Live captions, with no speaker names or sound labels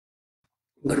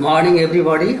Good morning,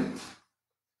 everybody.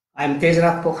 I am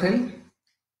Tejanath Pokharel,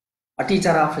 a teacher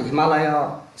of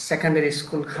Himalaya Secondary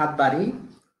School, Khatbari.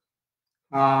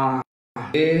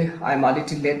 Today I am a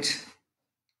little late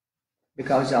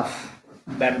because of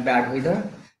bad weather.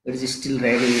 It is still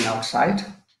raining outside.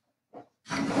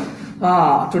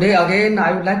 Today again,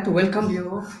 I would like to welcome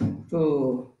you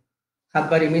to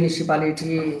Khatbari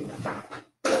Municipality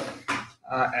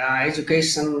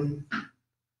education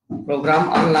program,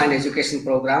 online education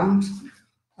programs.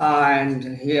 And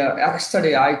here,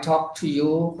 yesterday I talked to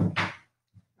you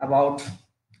about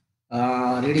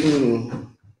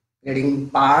reading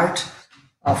part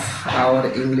of our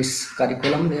English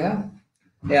curriculum there.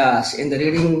 Yes, in the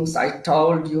readings, I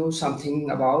told you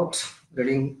something about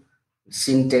reading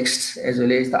syntax as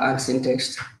well as the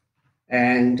unsyntaxed,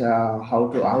 and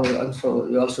also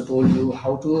we also told you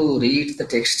how to read the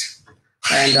text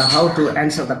and how to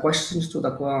answer the questions to the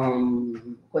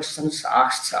questions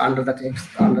asked under the text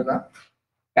under the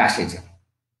passage.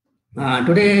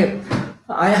 Today,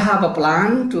 I have a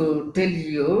plan to tell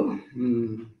you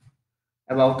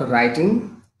about the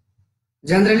writing.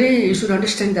 Generally, you should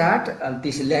understand that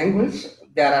this language,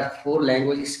 there are 4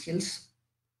 language skills: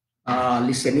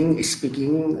 listening,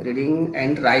 speaking, reading,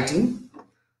 and writing.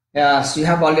 Yes, you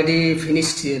have already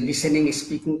finished listening,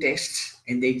 speaking tests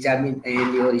in the exam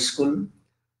in your school.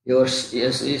 Your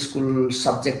school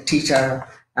subject teacher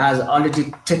has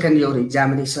already taken your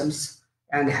examinations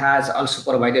and has also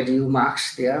provided you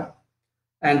marks there,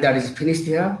 and that is finished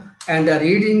here. And the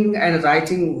reading and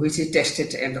writing, which is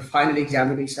tested in the final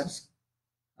examinations,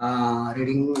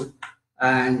 reading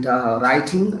and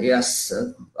writing, yes,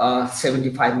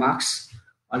 75 marks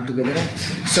altogether.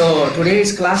 So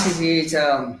today's class is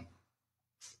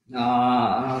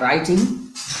writing.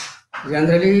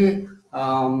 Generally,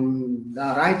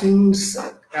 the writings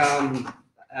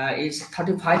is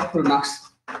 35 full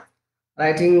marks.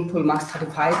 Writing full marks,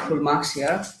 35 full marks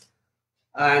here.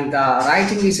 And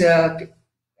writing is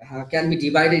can be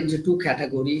divided into 2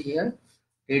 categories here: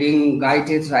 reading,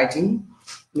 guided writing.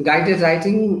 In guided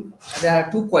writing, there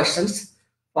are 2 questions.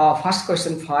 First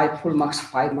question 5 full marks,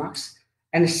 5 marks,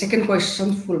 and second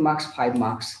question full marks, 5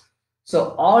 marks.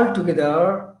 So all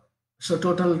together, so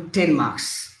total 10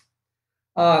 marks.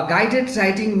 Guided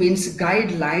writing means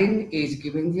guideline is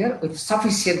given here with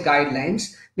sufficient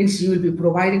guidelines, means you will be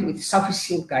provided with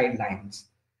sufficient guidelines,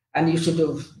 and you should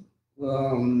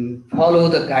follow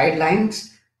the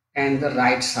guidelines and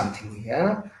write something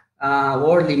here.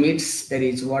 Word limits, there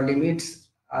is word limits.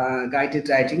 Guided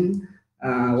writing,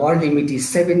 word limit is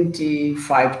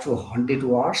 75 to 100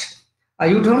 words.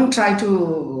 You don't try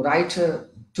to write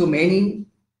too many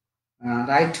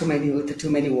with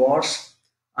too many words.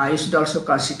 You should also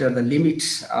consider the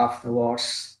limits of the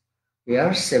words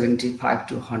here, 75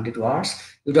 to 100 words.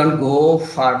 You don't go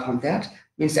far from that.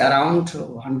 Means around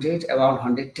 100, around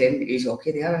 110 is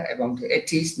okay there. Around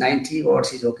 80, 90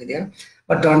 words is okay there.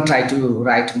 But don't try to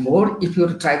write more. If you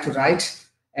try to write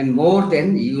and more,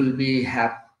 then you will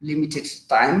have limited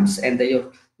times, and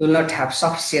you will not have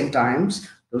sufficient times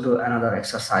to do another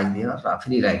exercise there,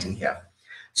 free writing here.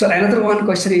 So another one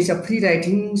question is a free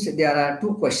writing. There are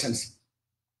 2 questions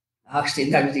asked in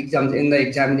the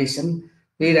examination.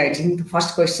 Free writing, the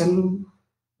first question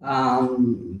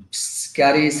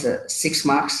carries 6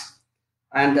 marks,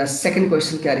 and the second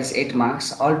question carries 8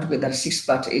 marks. Altogether 6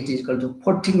 plus 8 is equal to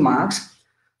 14 marks.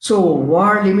 So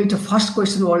word limit, first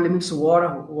question word limits,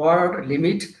 word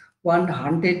limit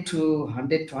 100 to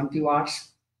 120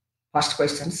 words, first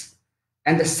questions.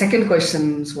 And the second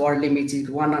question's word limit is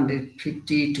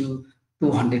 150 to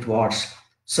 200 words.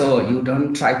 So you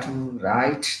don't try to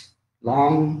write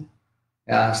long,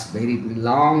 very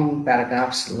long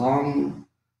paragraphs, long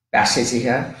passage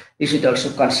here. You should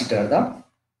also consider the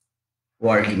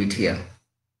word limit here.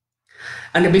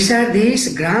 And beside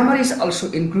this, grammar is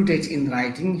also included in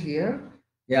writing here.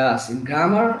 Yes, in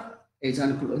grammar is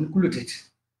included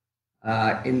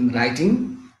in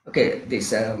writing. Okay,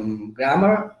 this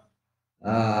grammar.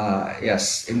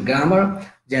 Yes, in grammar,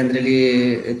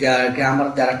 generally there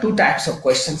are 2 types of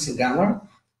questions in grammar.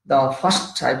 The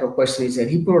first type of question is a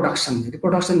reproduction.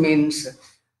 Reproduction means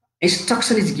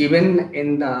instruction is given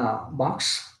in the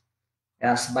box.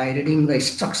 Yes, by reading the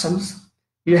instructions,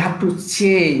 you have to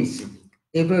change.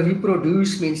 If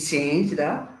reproduce means change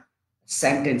the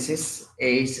sentences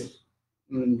is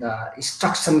the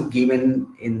instruction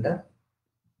given in the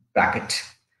bracket.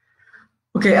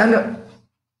 Okay, and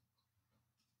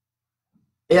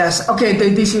yes, okay.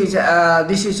 This is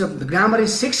the grammar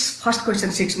is 6. First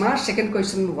question 6 marks. Second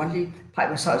question only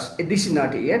 5. Sorry, this is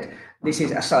not yet. This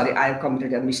is sorry, I have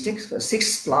committed a mistake. So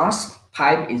 6 plus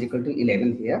 5 is equal to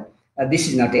 11 here. This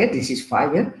is not 8, this is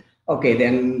 5 here. Okay,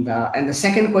 then and the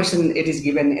second question, it is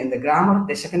given in the grammar.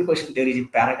 The second question, there is a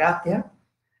paragraph there,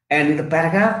 and in the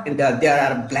paragraph there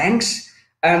are blanks,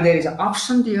 and there is an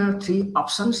option there, 3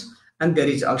 options, and there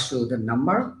is also the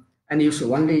number. And you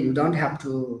don't have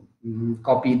to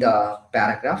copy the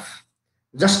paragraph,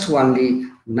 just only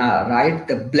write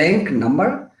the blank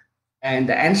number, and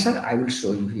the answer I will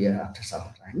show you here after some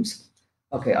times.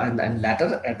 Okay, and then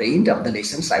later at the end of the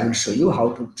lessons, I will show you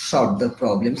how to solve the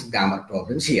problems, grammar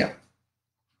problems here.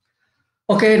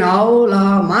 Okay, now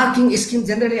marking scheme.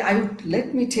 Generally,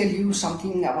 let me tell you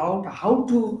something about how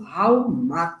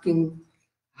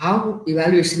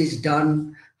evaluation is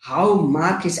done, how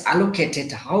mark is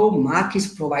allocated, how mark is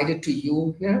provided to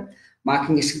you here.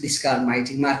 Marking scheme, this called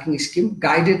marking scheme.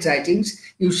 Guided writings.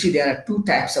 You see there are 2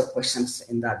 types of questions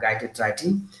in the guided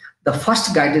writing. The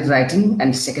first guided writing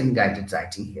and second guided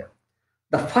writing here.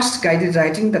 The first guided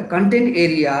writing, the content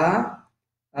area.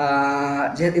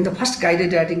 In the first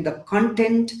guided writing, the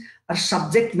content or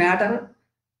subject matter.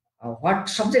 What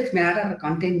subject matter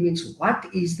content means? What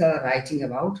is the writing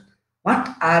about? What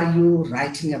are you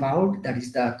writing about? That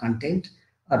is the content,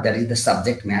 or that is the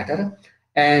subject matter.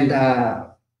 And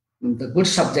the good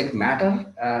subject matter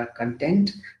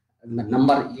content, the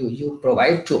number you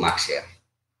provide 2 marks here.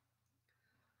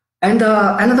 And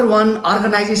another one,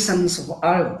 organizations,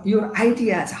 are your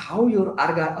ideas, how your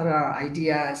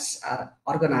ideas are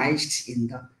organized in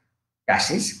the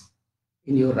passage,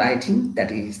 in your writing.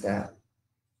 That is the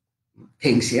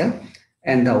things here.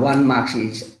 And the 1 mark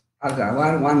is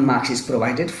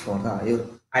provided for your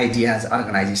ideas,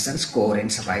 organizations,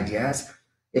 coherence of ideas,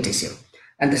 etc.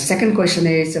 And the second question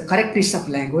is correctness of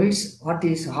language. What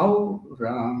is how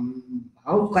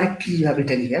correctly you have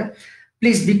written here?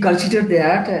 Please be considered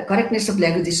that correctness of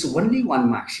language is only 1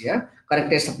 marks here.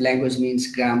 Correctness of language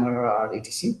means grammar or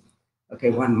etc.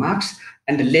 Okay, 1 marks.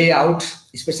 And the layout,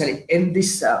 especially in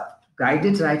this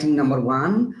guided writing number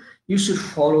 1, you should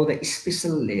follow the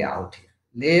special layout here.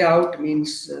 Layout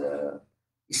means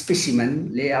specimen.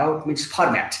 Layout means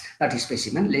format, not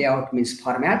specimen. Layout means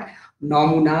format.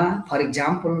 Namuna, for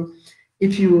example,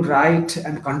 if you write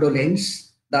and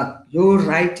condolence, your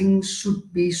writing should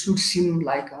seem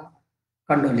like a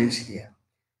condolence here.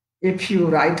 If you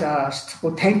write a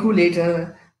thank you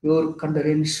letter, your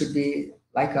condolence should be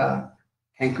like a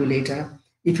thank you letter.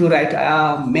 If you write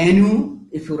a menu,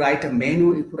 if you write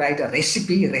a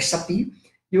recipe,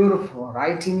 your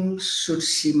writing should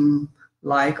seem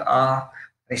like a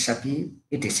recipe,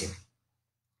 etc.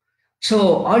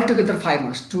 So altogether 5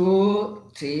 marks,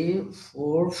 2, 3,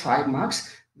 4, 5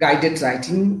 marks. Guided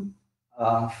writing,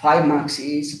 5 marks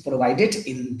is provided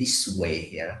in this way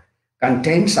here.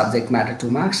 Content, subject matter 2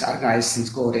 marks,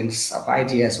 organizations, coherence of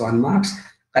ideas 1 marks,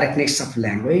 correctness of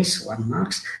language 1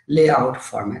 marks, layout,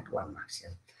 format 1 marks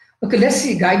here. Okay, let's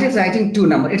see guided writing 2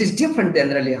 number. It is different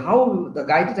generally. How the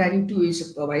guided writing 2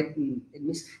 is provided, it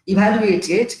means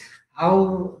evaluated,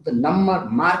 how the number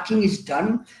marking is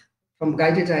done from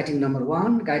guided writing number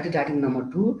 1, guided writing number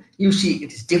 2. You see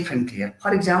it is different here.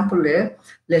 For example,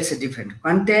 let's say different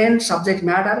content, subject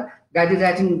matter. Guided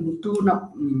writing 2,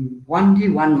 only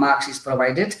 1 marks is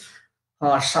provided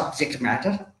for subject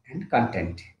matter and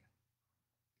content.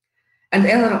 And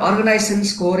the other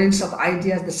organizations, coherence of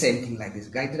ideas, the same thing like this.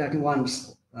 Guided writing 1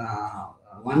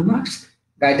 marks,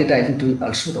 guided writing 2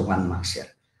 also the 1 marks here.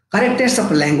 Correctness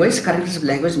of language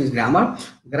means grammar.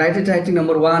 Guided writing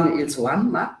number 1 is 1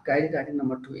 mark, guided writing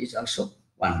number 2 is also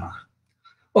 1 mark.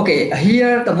 Okay,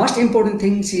 here the most important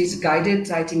thing is guided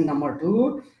writing number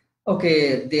 2.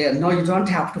 Okay, no, you don't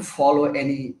have to follow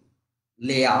any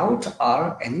layout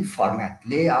or any format.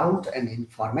 Layout and any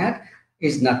format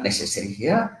is not necessary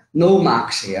here. No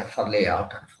marks here for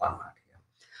layout and format here.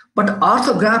 But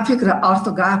orthographic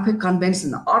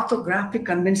convention. Orthographic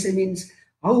convention means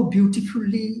how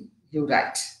beautifully you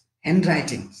write.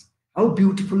 Handwriting. How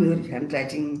beautiful your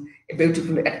handwriting,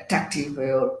 beautiful, attractive,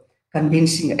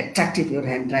 convincing, attractive your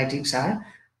handwritings are.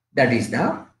 That is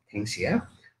the things here.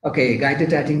 Okay,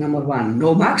 guided writing number 1,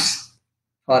 no marks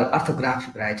for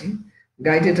orthographic writing.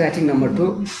 Guided writing number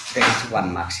 2, there is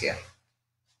 1 marks here.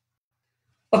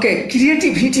 Okay,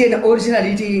 creativity and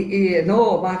originality,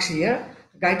 no marks here.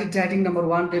 Guided writing number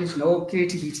 1, there is no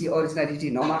creativity, originality,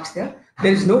 no marks there.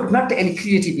 There is not any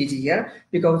creativity here,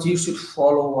 because you should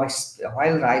follow,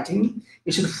 while writing,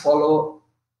 you should follow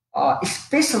a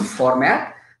special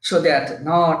format, so that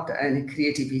not any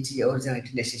creativity or originality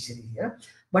necessary here.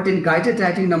 But in guided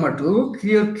writing number 2,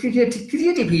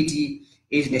 creativity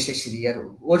is necessary here,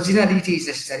 originality is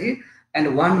necessary,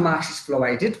 and 1 mark is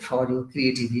provided for your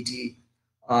creativity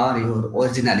or your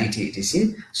originality,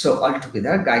 etc. So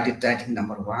altogether, guided writing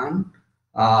number 1,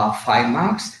 5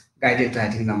 marks. Guided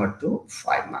writing number 2,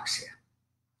 5 marks here.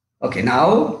 Okay,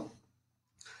 now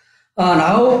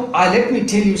let me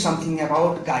tell you something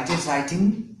about guided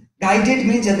writing. Guided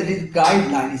means that the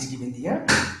guideline is given here.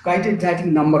 Guided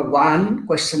writing number 1,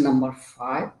 question number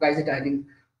 5. Guided writing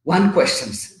 1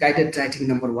 questions. Guided writing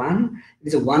number 1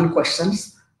 is 1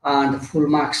 questions and full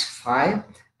marks 5.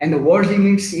 And the word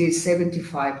limits is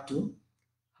 75 to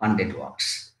 100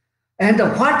 words. And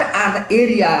what are the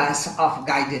areas of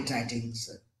guided writings?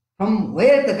 From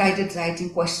where the guided writing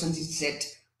questions is set,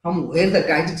 from where the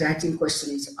guided writing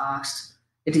question is asked,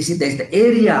 there's the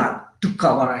area to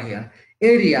cover here.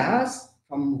 Areas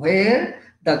from where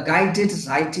the guided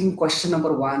writing question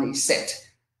number 1 is set.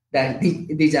 That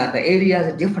these are the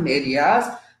areas, different areas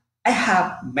I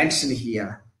have mentioned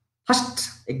here.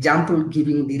 First example,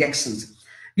 giving directions.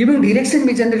 Giving direction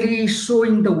means generally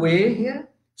showing the way here.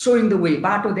 Showing the way.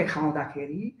 Bato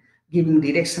dekhaउँदाखेरि, giving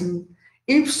direction.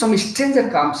 If some stranger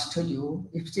comes to you,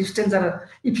 if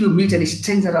you meet a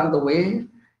stranger on the way,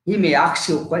 he may ask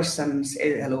you questions.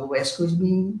 Hello, excuse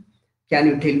me, can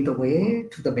you tell the way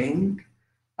to the bank?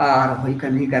 Or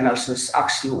he can also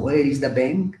ask you, where is the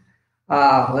bank?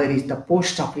 Where is the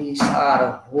post office?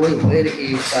 Or where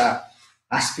is the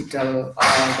hospital?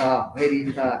 Or where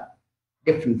is the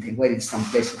different thing? Where is some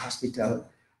place hospital?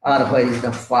 Or where is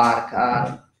the park?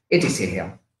 Or etc.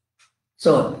 here.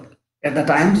 So at the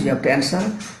times you have to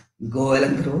answer, go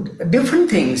along the road. Different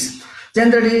things.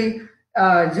 Generally,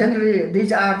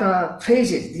 these are the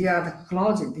phrases. These are the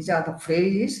clauses. These are the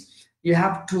phrases you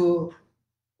have to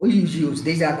use.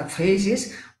 These are the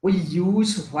phrases we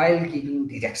use while giving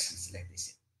directions like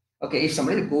this. Okay, if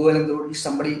somebody go along the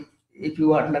road, if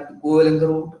you are not go along the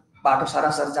road, bato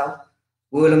sara sar jao,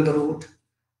 go along the road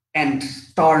and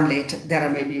turn left. There are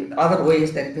maybe other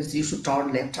ways that you should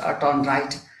turn left or turn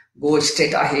right. Go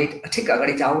straight ahead, ठिक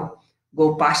अगाडि जाऊ,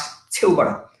 go past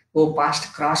छेउबाट, go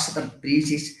past, cross the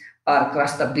bridges, or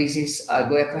cross the bridges, or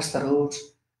go across the roads,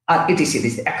 or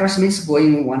etc. Across means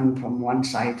going from one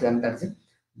side to another.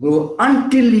 Go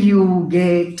until you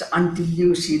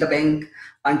see the bank,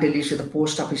 until you see the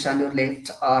post office on your left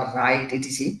or right,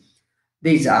 etc.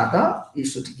 These are you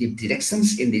should give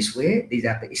directions in this way. These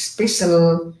are the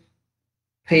special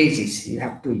phrases you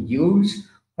have to use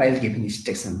while giving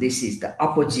instruction. This is the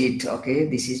opposite, okay?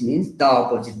 This means the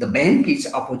opposite. The bank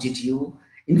is opposite you,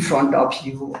 in front of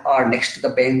you, or next to the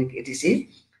bank, etc.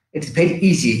 It's very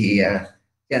easy here.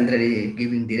 Generally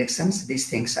giving directions, these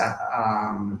things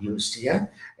are used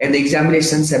here. And the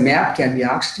examinations, a map can be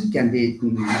asked, can be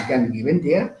given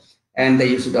there. And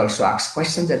you should also ask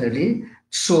questions generally.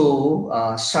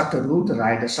 So short route,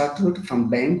 write a short route from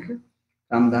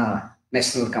the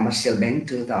National Commercial Bank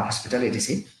to the hospital,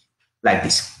 etc. Like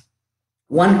this.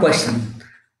 One question,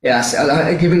 yes,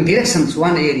 giving directions,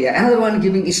 one area. Another one,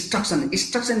 giving instruction.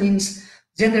 Instruction means,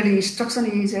 generally instruction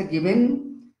is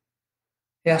given,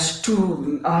 yes,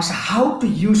 to us how to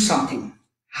use something.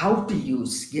 How to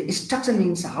use. Instruction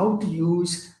means how to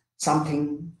use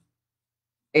something.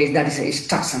 That is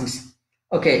instructions.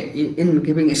 Okay, in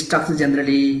giving instructions,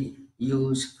 generally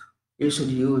you should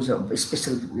use a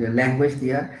special language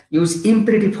there. Use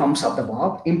imperative forms of the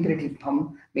verb. Imperative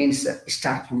form means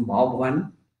start from verb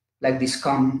 1, like this: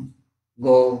 come,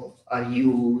 go, or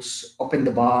use, open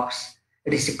the box,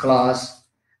 it is a clause.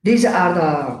 These are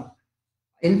the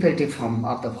imperative form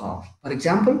of the verb. For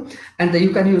example, and you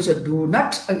can use a do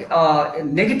not,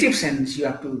 negative sense, you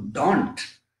have to don't.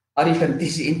 Or you can,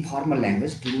 this is informal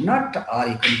language, do not, or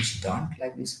you can use don't,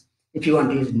 like this. If you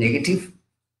want to use negative,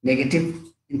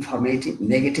 informative,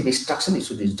 negative instruction, you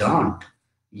should use don't.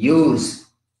 Use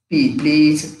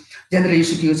please. Generally, you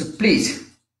should use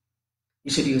please.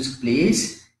 You should use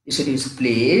please. You should use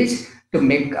please to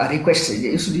make a request.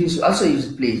 You should also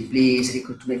use please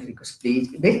to make request. Please,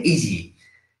 very easy.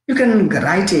 You can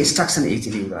write a instruction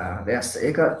easily. Also,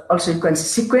 you can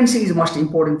sequencing is the most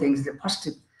important thing. The first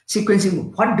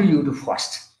sequencing. What do you do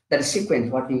first? That is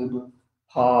sequence. What do you do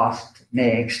first?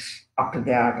 Next. After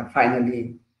that,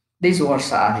 finally. These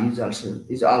words are used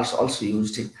also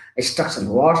used in instruction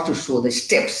words to show the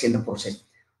steps in the process.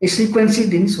 A sequencing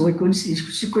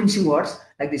words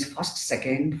like this: first,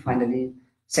 second, finally,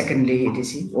 secondly,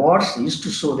 etc. Words used to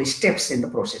show the steps in the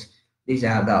process. These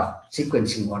are the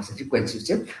sequencing words.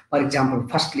 For example,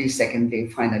 firstly, secondly,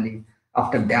 finally,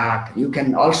 after that. You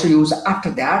can also use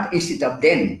after that instead of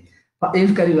then. But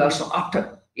you can use also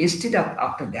instead of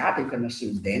after that. You can also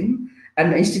use then,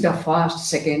 and instead of first,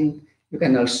 second. You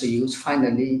can also use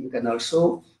finally, you can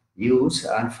also use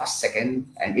first, second,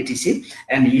 and etc.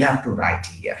 And you have to write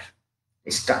here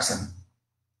instruction.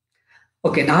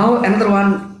 Okay, now another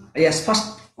one. Yes,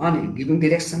 first one giving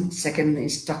direction, second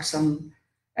instruction,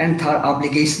 and third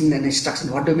obligation and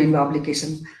instruction. What do you mean by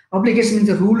obligation? Obligation means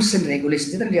the rules and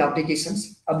regulations. Generally,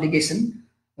 obligation,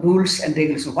 rules and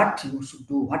regulations. What you should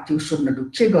do, what you should not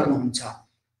do. के गर्नुहुन्छ,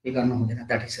 के गर्नु हुँदैन.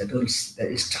 That is the rules, the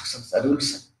instructions, the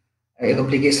rules.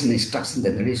 Obligation, instruction,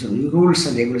 then there is rules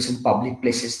and regulations. Public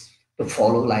places to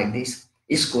follow like this.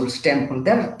 Schools, temple.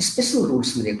 There are special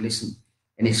rules and regulations.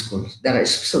 In schools, there are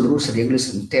special rules and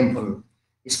regulations in temple,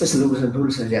 special rules and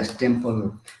regulations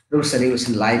temple, rules and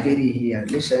regulations library here,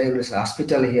 rules and regulations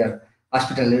hospital here,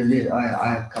 hospital.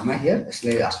 I come here, it's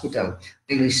like hospital.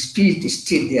 There is street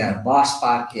there, bus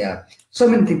park here. So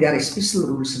many things. There are special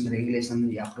rules and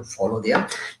regulations you have to follow there.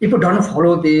 If you don't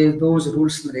follow those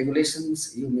rules and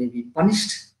regulations, you may be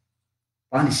punished.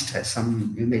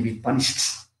 You may be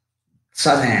punished.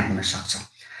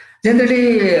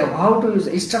 Generally, how to use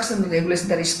instruction and regulation,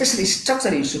 there is special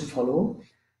structure you should follow.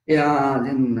 Yeah,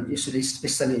 then you should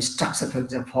special structure, for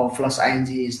example, for plus ing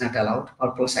is not allowed,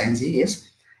 or plus ing, yes.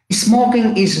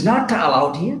 Smoking is not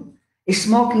allowed here.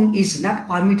 Smoking is not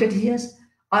permitted here,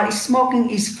 or smoking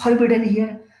is forbidden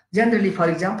here. Generally, for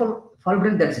example,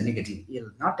 forbidden, that is negative.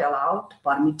 Not allowed,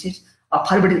 permitted, or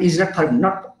forbidden is not forbidden.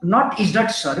 Not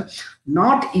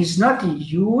is not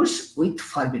used with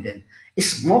forbidden.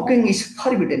 Smoking is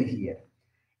forbidden here.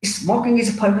 Smoking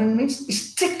is forbidden means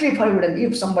strictly forbidden.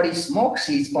 If somebody smokes,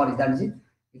 he is forbidden.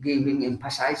 Giving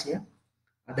emphasize here.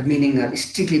 The meaning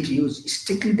strictly, if you use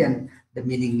strictly, then the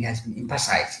meaning has been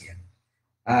emphasized here.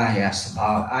 Yes,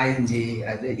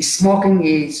 ing. Smoking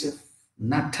is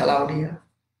not allowed here.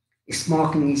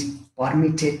 Smoking is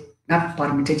permitted, not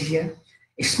permitted here.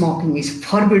 Smoking is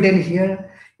forbidden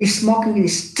here. Smoking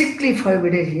is strictly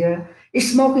forbidden here.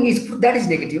 Smoking is, that is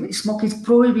negative. Smoking is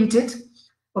prohibited.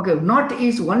 Okay, not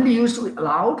is only used to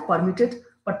allowed, permitted,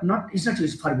 but not is not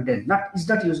used forbidden. Not is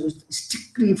not used with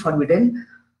strictly forbidden.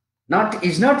 Not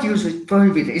is not used with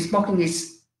prohibited. Smoking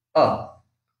is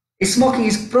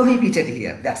prohibited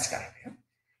here. That's correct. Yeah?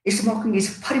 Smoking is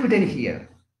forbidden here.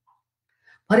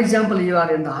 For example, you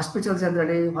are in the hospital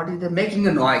generally. What is the making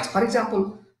a noise? For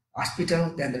example,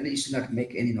 hospital generally you should not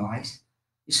make any noise.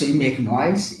 So you make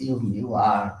noise, you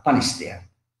are punished there.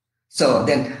 So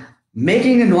then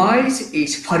making a noise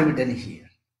is forbidden here.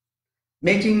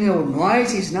 Making a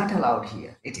noise is not allowed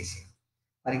here. It is here.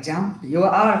 For example, you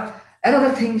are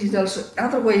another thing is also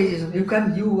another way is you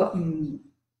can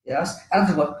yes,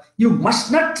 another one, you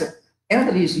must not,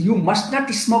 another is you must not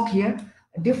smoke here.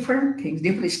 Different things,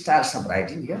 different styles of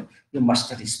writing here. You must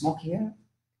not smoke here.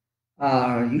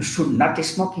 You should not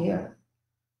smoke here.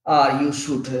 You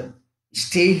should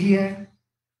stay here.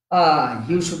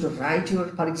 You should write your,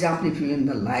 for example, if you're in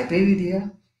the library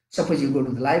there, suppose you go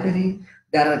to the library,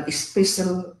 there are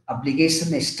special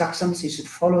obligation instructions you should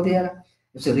follow there.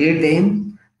 You should read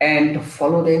them and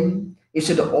follow them. You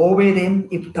should obey them.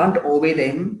 If you don't obey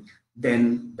them,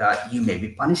 then you may be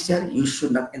punished there. You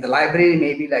should not, in the library,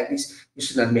 maybe like this, you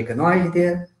should not make a noise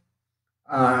there.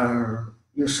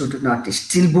 You should not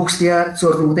steal books there.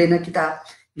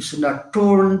 You should not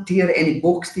tear any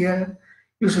books there.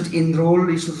 You should enroll,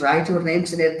 you should write your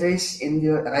names and address in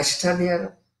your register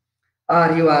there.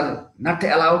 Or you are not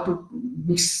allowed to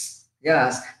you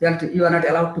are not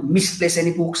allowed to misplace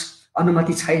any books.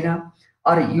 Anumati chaina.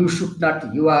 Or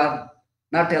you are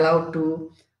not allowed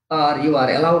to, or you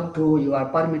are allowed to, you are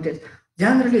permitted.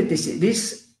 Generally,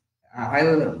 this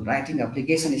while writing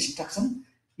application instruction,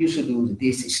 you should use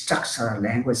this structure,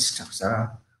 language structure,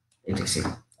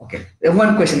 etc. Okay.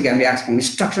 One question can be asked from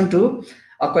instruction to,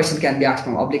 a question can be asked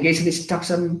from obligation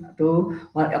instruction to,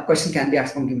 a question can be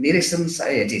asked from directions,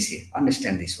 etc.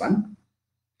 Understand this one.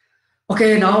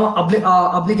 Okay, now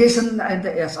obligation and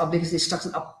yes, obligation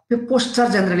instruction. Poster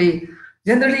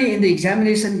generally in the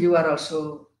examination, you are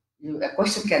also a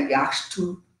question can be asked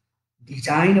to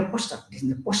design a poster.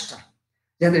 Design a poster.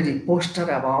 Generally, poster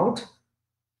about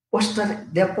poster.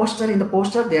 Their poster in the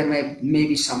poster there may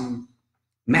be some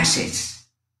message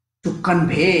to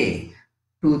convey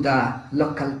to the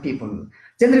local people.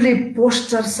 Generally,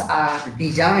 posters are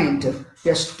designed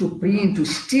just to print, to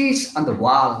stitch on the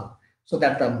wall, so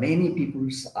that the many people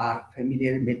are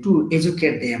familiar with, to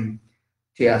educate them,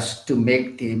 just to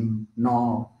make them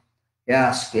know,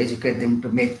 yes, to educate them, to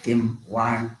make them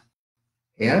want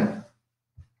here.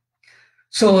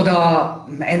 So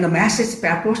in the message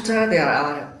per poster there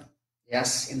are,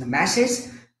 yes, in the message,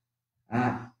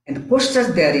 in the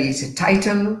posters there is a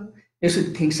title. You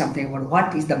should think something about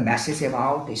what is the message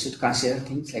about. You should consider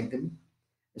things like them.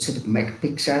 You should make a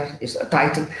picture, is a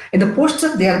title. In the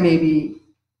poster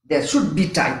there should be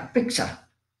type picture.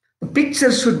 The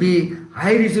pictures should be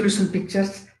high resolution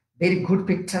pictures. very good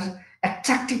picture,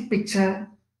 attractive picture.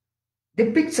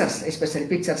 The pictures, especially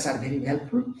pictures, are very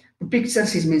helpful. The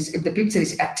pictures means if the picture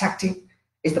is attractive,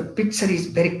 if the picture is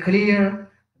very clear,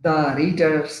 the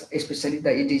readers, especially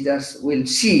the editors, will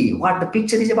see what the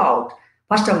picture is about.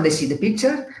 First of all, they see the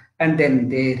picture and then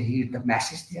they read the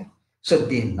message there. So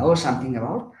they know something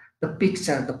about the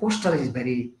picture. The poster is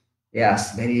very,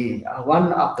 yes, very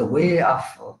one of the way of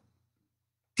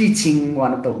teaching,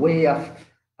 one of the way of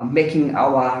making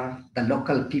the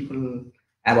local people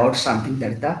about something.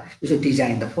 That you should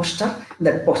design the poster.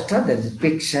 That poster, there is a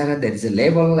picture, there is a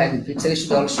label, and picture you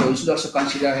should also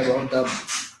consider about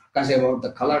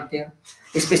the color there.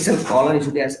 A special color, you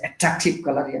should have attractive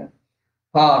color here.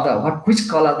 Which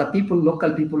color the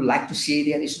local people like to see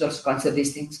there. You should also consider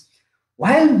these things.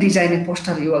 While designing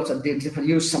poster, you also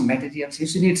use some materials. You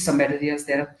should need some materials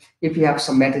there. If you have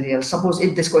some materials, suppose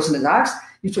if this question is asked,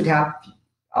 you should have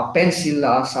a pencil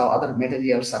or some other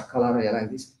materials or color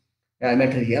like this.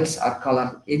 Materials or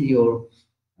color in your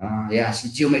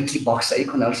geometry box. You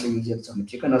can also use your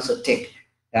geometry. You can also take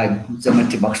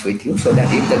geometry box with you, so that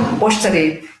if the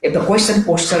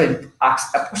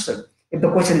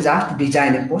question is asked to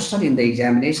design a poster in the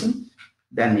examination,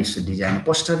 then you should design a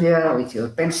poster there with your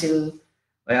pencil,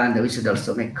 and we should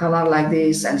also make color like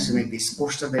this, and to make this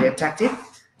poster very attractive.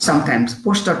 Sometimes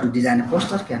to design a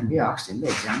poster can be asked in the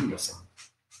examination.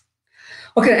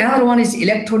 Okay, another one is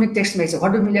electronic text message.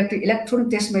 What do you mean electronic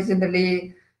text message?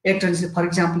 Generally, electronic, for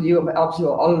example,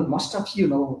 most of you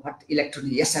know what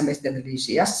electronic SMS generally is.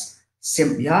 Yes,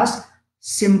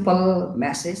 simple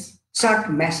message, short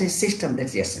message system.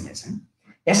 That's SMS.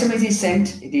 SMS is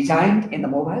designed in the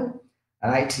mobile.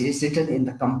 Right, it is written in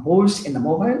the composed in the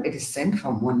mobile. It is sent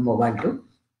from one mobile to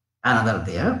another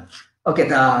there. Okay,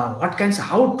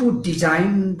 how to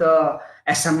design the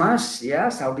SMS?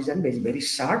 Yes, how to design is very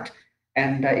short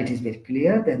and it is very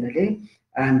clear generally.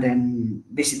 And then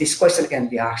this question can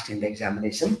be asked in the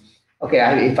examination. Okay,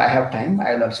 if I have time,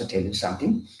 I will also tell you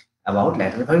something about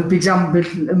later. For example,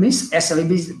 means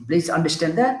SMS. Please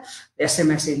understand that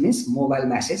SMS means mobile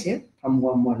message here from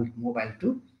one mobile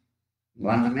to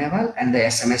one mobile, and the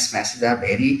SMS messages are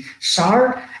very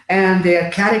short, and their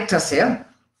characters here,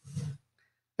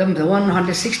 the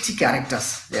 160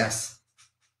 characters. Yes,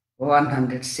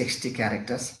 160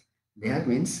 characters. There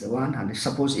means 100.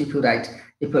 Suppose if you like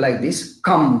this,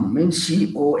 come means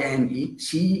COME,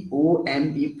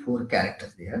 4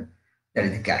 characters there. That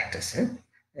is the characters here.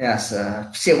 Yes,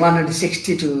 say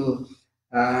 160 to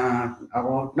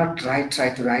try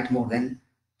to write more than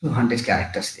 200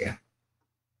 characters there.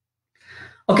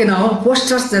 Okay, now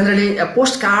posters generally, a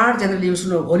postcard generally you should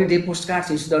know holiday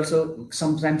postcards. You should also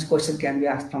sometimes question can be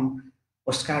asked from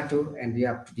postcard too, and we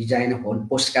have to design a whole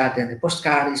postcard. And the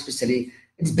postcard especially,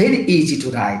 it's very easy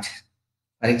to write.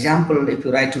 For example, if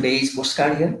you write today's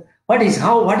postcard here, what is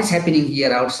happening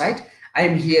here outside? I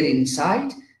am here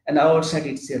inside, and outside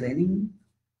it's raining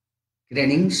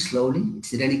slowly.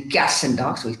 It's raining cats and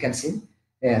dogs, we can say.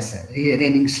 Yes,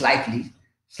 raining slightly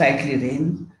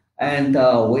rain, and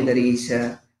the weather is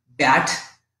bad,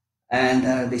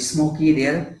 and the smoky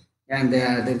there, and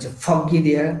there's a foggy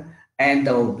there, and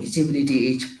the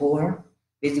visibility is poor.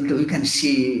 Basically, we can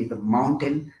see the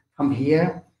mountain from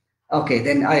here. Okay,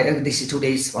 then this is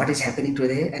today's what is happening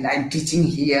today, and I'm teaching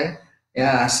here.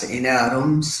 Yes, in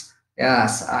rooms.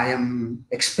 Yes, I'm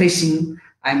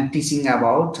teaching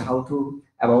about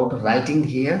about writing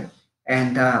here,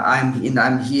 and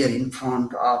I'm here in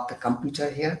front of the computer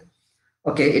here.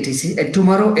 Okay, it is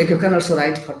tomorrow. You can also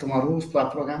write for tomorrow's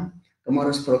program.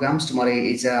 Tomorrow's programs. Tomorrow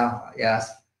is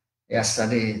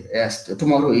yesterday. Yes,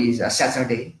 tomorrow is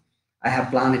Saturday. I have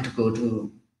planned to go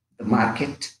to the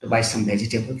market to buy some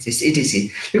vegetables. Etc.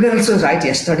 You can also write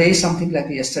yesterday, something like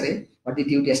yesterday. What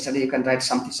did you do yesterday? You can write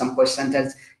some question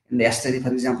sentence in yesterday.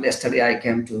 For example, yesterday I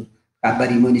came to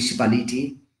Kadbari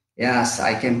municipality. Yes,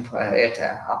 I came at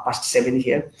 7:30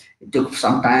 here. It took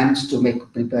some time to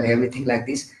prepare everything like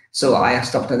this. So I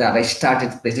stopped that. I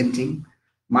started presenting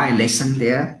my lesson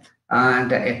there,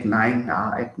 and at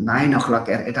 9 o'clock,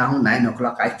 around 9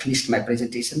 o'clock, I finished my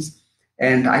presentations,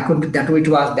 and I couldn't. That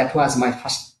was my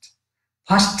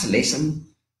first lesson,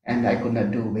 and I could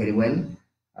not do very well.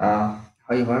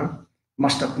 However,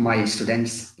 most of my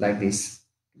students like this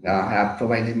have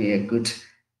provided me a good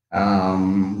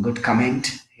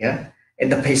comment here in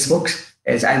the Facebook.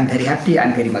 As I'm very happy,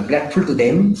 I'm very much grateful to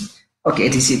them. Okay,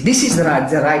 this is the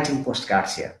writing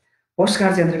postcards here.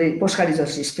 Postcard is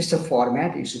also a special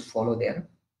format you should follow there.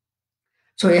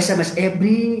 So SMS,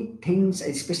 everything's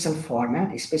a special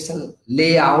format, a special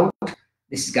layout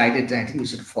This is guided writing. You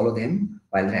should follow them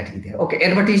while writing there. Okay,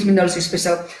 advertisement also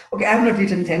special. Okay, I have not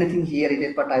written anything here in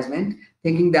advertisement,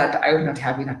 thinking that I will not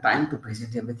have enough time to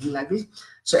present everything like this.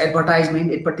 So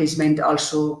advertisement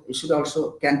also, you should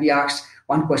also can be asked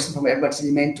one question from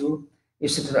advertisement to you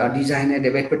should design an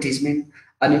advertisement,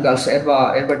 and you can also have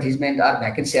advertisement or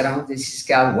vacancy around. This is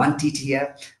called wanted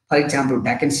here. For example,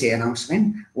 vacancy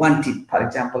announcement wanted. For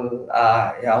example,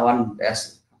 yeah, one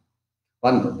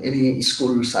any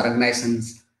schools or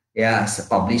organizations, yes,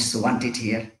 publish wanted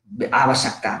here.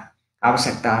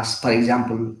 Avasaktas, for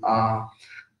example,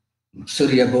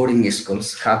 Surya boarding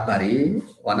schools, Khabari,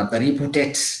 one of the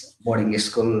reputed boarding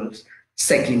schools.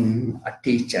 Second, a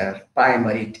teacher,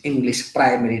 primary English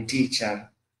primary teacher.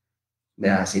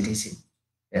 Yes, it is.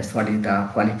 Yes, what is the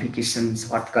qualifications?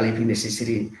 What qualification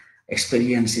necessary?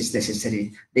 Experience is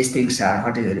necessary. These things are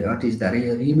what is the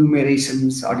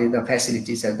remunerations? What is the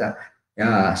facilities of the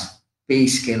pay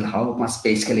scale? How much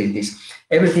pay scale is this?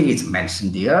 Everything is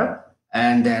mentioned there,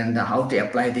 and then how to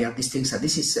apply there. These things are.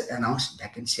 This is announced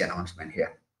vacancy announcement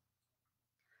here.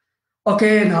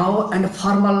 Okay, now and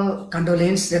formal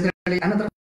condolence. Generally, another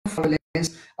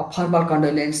condolence. A formal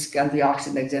condolence can be asked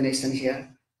in the examination here.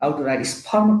 How to write is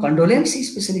formal condolence,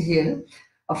 especially here.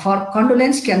 For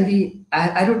condolence can be,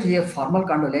 I wrote here formal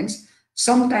condolence.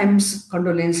 Sometimes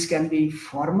condolence can be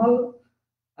formal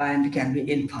and can be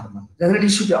informal. Generally, you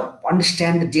should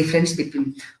understand the difference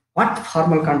between what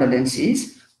formal condolence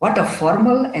is, what a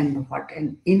formal and what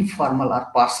an informal or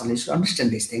personal. You should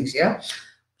understand these things here.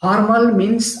 Formal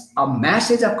means a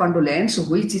message of condolence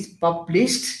which is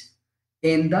published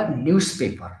in the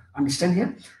newspaper. Understand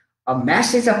here? A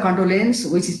message of condolence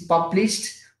which is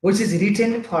published, which is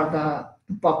written for the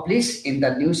publish in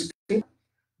the newspaper,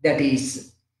 that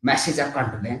is message of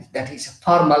condolence. That is a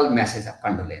formal message of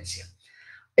condolence here.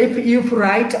 If you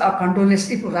write a condolence,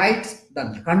 if you write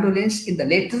the condolence in the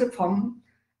letter form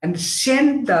and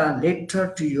send the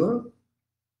letter to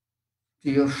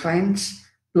your friends,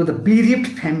 to the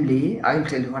bereaved family, I will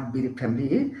tell you what bereaved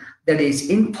family is. That is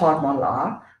informal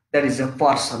or that is a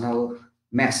personal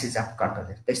message of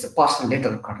condolence. That's the personal letter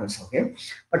of condolence. Okay,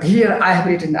 but here I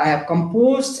have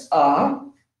composed a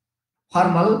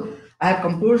formal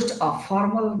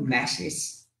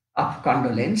message of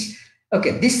condolence.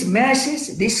 Okay, this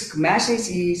message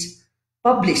is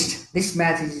published. This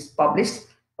message is published.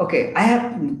 Okay, I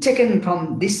have taken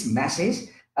from this message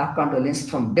of condolence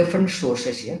from different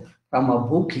sources here, from a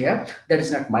book here. That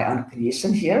is not my own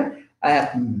creation here.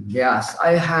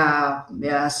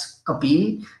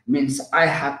 Copy means I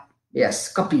have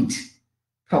copied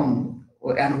from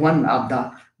and one of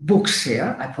the books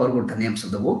here. I forgot the names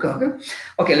of the book.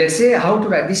 Okay, let's say how to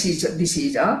write. This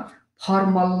is a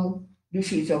formal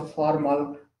message of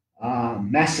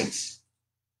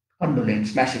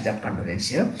condolence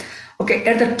here. Okay,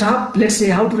 at the top, let's say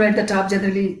how to write the top.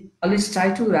 Generally, always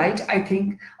try to write. I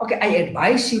think. Okay, I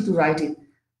advise you to write it.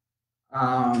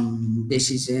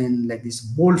 This is in like this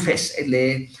boldface,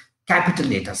 capital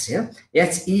letters here.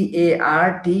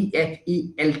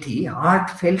 HEARTFELT,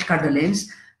 heartfelt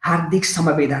condolence, hardik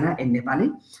samavedana in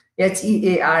Nepali.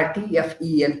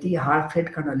 HEARTFELT,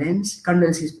 heartfelt condolence.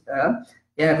 Condolence is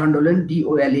condolence,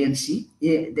 DOLENCE.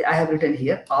 I have written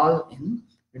here all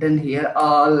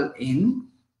in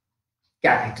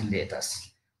capital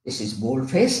letters. This is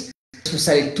boldface.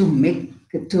 Especially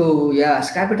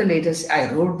capital letters.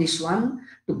 I wrote this one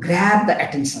to grab the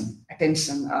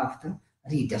attention of the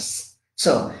readers.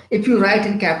 So if you write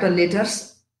in capital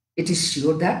letters, it is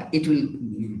sure that it will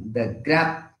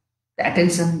grab the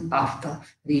attention of the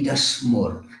readers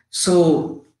more.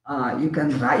 So you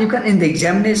can in the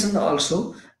examination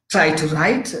also try to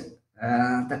write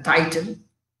the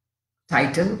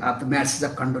title of the message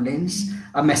of condolence,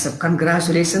 a message of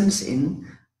congratulations in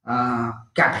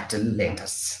capital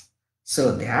letters,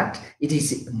 so that it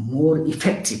is more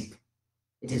effective.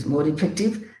 It is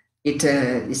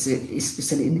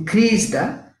especially increase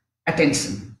the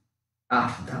attention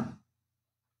of the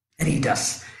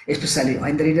readers, especially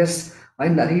when the readers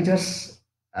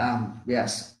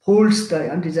folds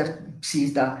the unreader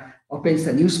sees opens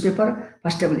the newspaper.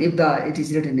 First of all, if it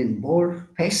is written in bold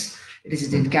face, it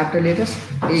is in capital letters.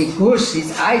 His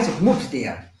eyes moves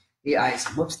there. The eyes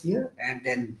moves there, and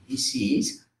then he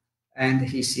sees.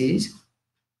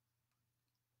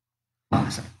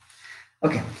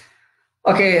 Okay.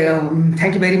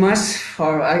 Thank you very much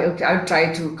for. I'll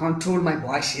try to control my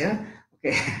voice here.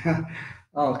 Okay.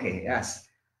 Okay. Yes.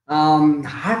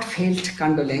 Heartfelt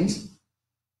condolence.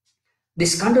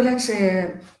 This condolence,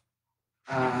 while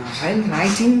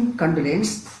writing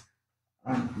condolence,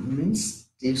 means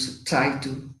you should try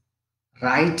to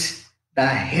write the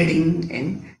heading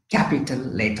in capital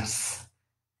letters.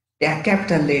 Their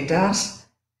capital letters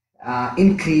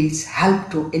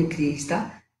help to increase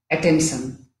the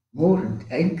attention. More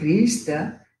increase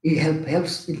the it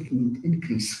helps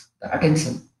increase the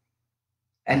attention,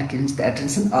 increase the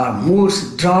attention, or more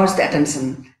draws the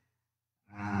attention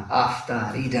of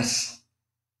the readers.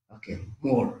 Okay,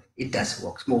 more it does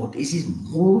works more. This is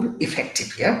more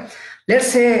effective here.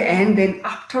 Let's say, and then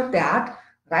after that,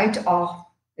 write off.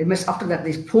 After that,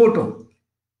 this photo.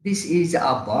 This is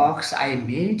a box. I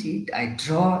made it. I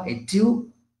draw a tube.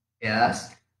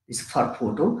 Yes, this for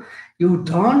photo. You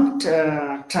don't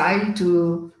try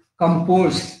to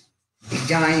compose,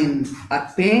 design, or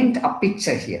paint a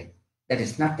picture here. That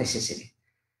is not necessary.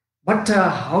 But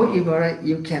however,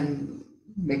 you can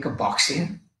make a box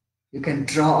here. You can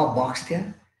draw a box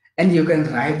there, and you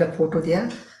can write the photo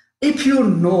there. If you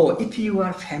know, if you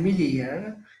are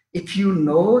familiar, if you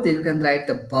know, then you can write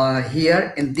the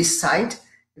here in this side.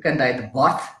 You can write the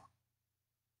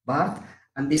birth,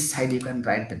 and this side you can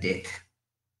write the death.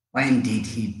 When did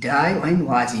he die? When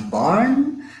was he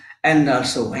born? And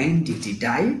also when did he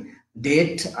die?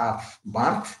 Date of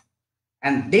birth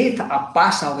and date of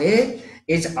pass away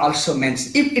is also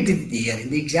mentioned. If it is there in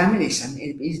the examination,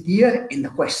 it is there in the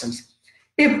questions.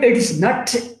 If it is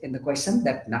not in the question,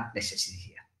 that's not necessary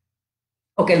here.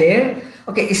 Okay, layer.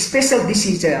 Okay, special. This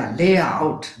is a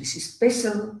layout. This is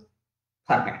special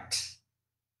format.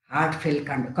 Heartfelt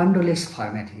condolence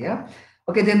format here.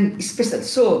 Okay, then special.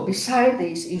 So beside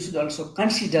this, you should also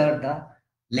consider the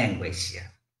language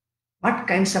here. What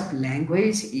kinds of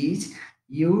language is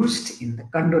used in the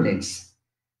condolence?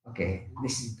 Okay,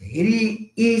 this is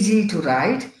very easy to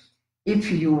write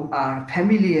if you are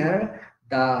familiar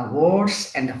the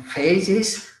words and the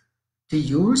phrases to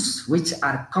use which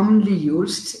are commonly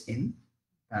used in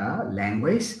the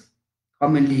language,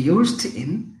 commonly used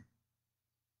in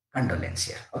condolence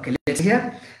here. Okay, let's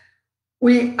here.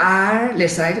 We are,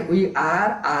 let's write, we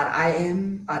are, I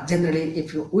am, generally,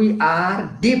 if you, we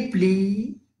are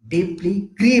deeply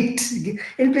grieved.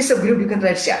 In place of grieved, you can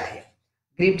write sad here.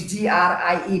 Grieved,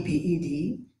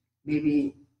 G-R-I-E-V-E-D,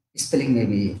 maybe spelling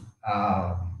maybe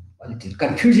a little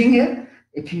confusing here.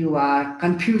 If you are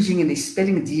confusing in the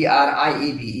spelling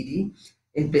G-R-I-E-V-E-D,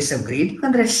 in place of grieved, you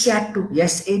can write sad too.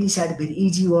 Yes, A is sad, very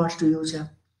easy words to use here.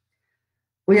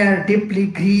 We are deeply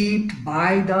grieved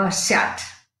by the sad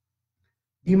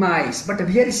demise, but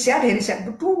here is sad, here is sad.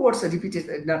 The two words are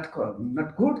repeated, not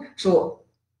good. So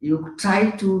you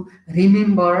try to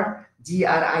remember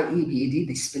G-R-I-E-V-E-D,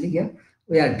 the spelling here.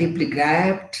 We are deeply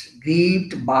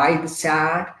grieved by the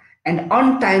sad, and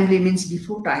untimely means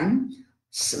before time.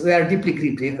 So we are deeply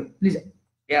grieved. Please,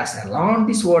 yes, learn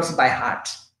these words by heart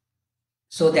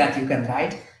so that you can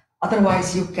write.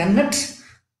 Otherwise, you cannot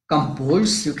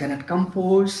compose. You cannot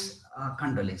compose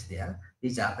condolence there.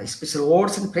 These are the special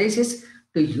words and phrases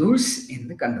to use in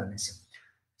the condolence.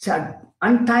 So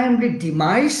untimely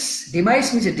demise.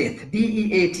 Demise means death.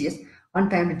 D-E-A-T-S.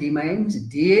 Untimely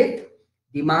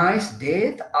demise,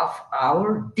 death of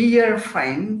our dear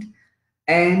friend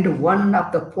and one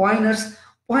of the pointers.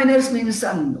 Pointers means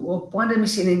pointer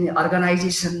means in an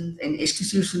organization, an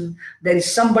institution, there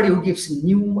is somebody who gives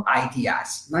new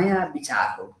ideas. Naya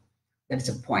bichar. That is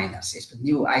a pointers. It's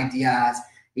new ideas.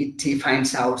 He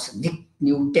finds out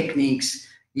new techniques.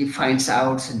 He finds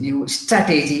out new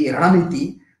strategy,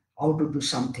 raniti, how to do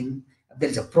something. If there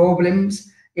is a problems,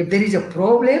 if there is a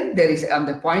problem, there is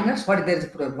the pointers. What if there is a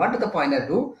problem? What does the pointer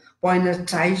do? Pointer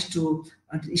tries to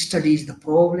study the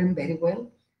problem very well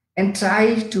and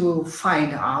tries to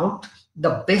find out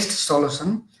the best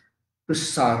solution to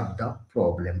solve the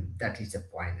problem. That is a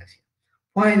pointer.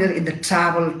 Pointer in the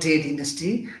travel trade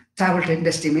industry. Travel trade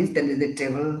industry means there is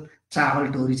the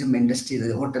travel tourism industry,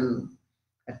 the hotel,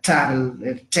 travel,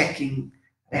 trekking,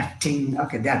 rafting.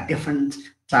 Okay, there are different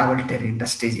travel trade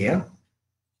industries here.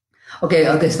 Okay,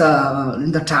 this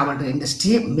in the travel trade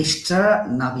industry, Mr.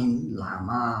 Navin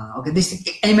Lama. Okay, this is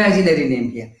imaginary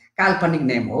name here, kalpanic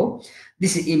name. Oh,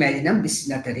 this is imaginary. This is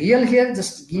not real here.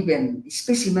 Just give a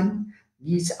specimen.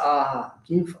 Give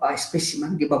a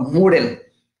specimen. Give a model.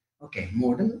 Okay,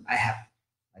 model. I have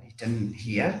written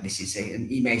here. This is an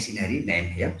imaginary name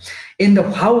here. In the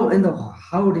how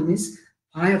means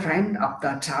my friend of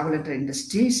the travel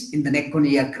industries in the Nikon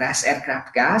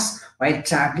aircraft crash while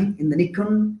traveling in the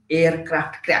Nikon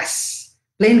aircraft crash,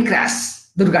 plane crash,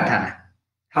 Durgatana,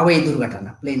 Hawaii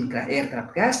Durgatana,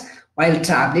 aircraft crash while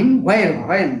traveling,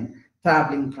 when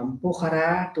traveling from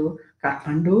Pokharel to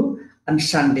Kathmandu on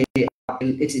Sunday.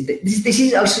 This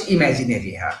is also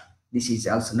imaginary here. This is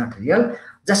also not real.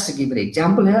 Just to give an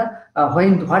example here,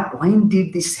 when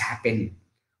did this happen?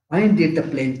 When did the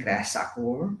plane crash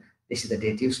occur? This is the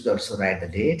date. You should also write the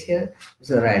date here. You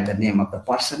should write the name of the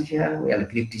person here. We will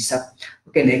grip this up.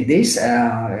 Okay, like this,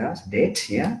 yes, date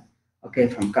here. Okay,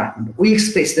 from Kathmandu. We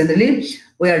express, generally,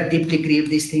 we are deeply grieved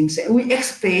these things. We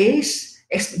express,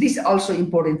 these are also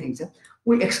important things.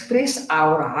 We express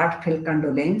our heartfelt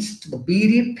condolence to the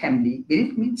bereaved family.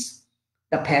 Bereaved means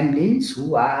the families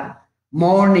who are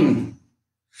mourning,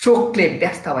 शोकले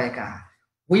व्यस्त भएका,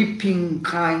 weeping,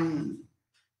 crying,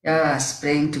 yes,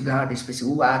 praying to God, especially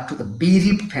who are to the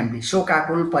bereaved family,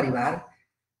 शोकाकुल परिवार,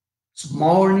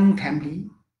 mourning family,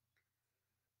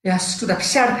 yes, to the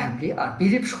sad family, or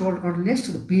bereaved condolence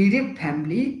to the bereaved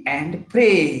family, and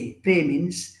pray. Pray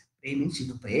means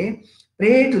you pray.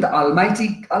 Pray to the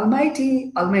Almighty.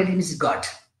 Almighty means God.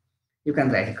 You can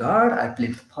write God. I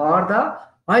plead for the.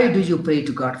 Why do you pray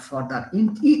to God for the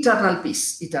eternal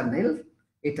peace, eternal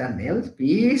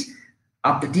peace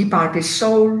of the departed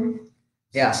soul?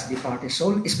 Yes, departed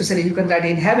soul. Especially you can write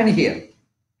in heaven here.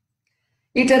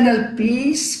 Eternal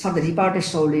peace for the departed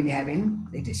soul in heaven.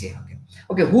 Let us say, okay.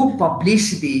 Okay, who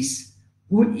published this?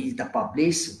 Who is the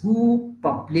published? Who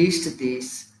published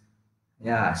this?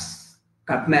 Yes,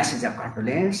 message of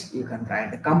condolence. You can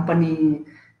write the company.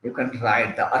 You can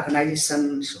write the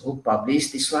organizations who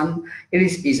published this one. It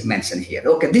is mentioned here.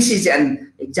 Okay, this is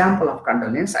an example of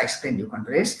condolence. I explained you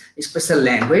condolence. Special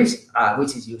language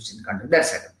which is used in condolence.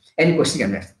 That's it. Any question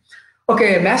can ask.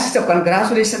 Okay, message of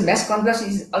congratulations. Message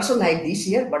congratulations is also like this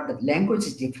here, but the language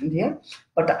is different here.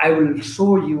 But I will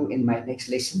show you in my next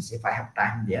lessons if I have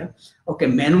time there. Okay,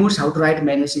 menus, how to write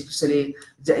menus, especially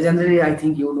generally I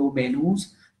think you know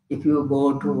menus. If you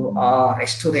go to a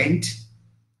restaurant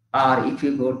or if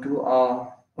you go to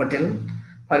a hotel,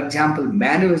 for example,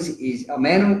 menu is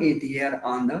here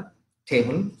on the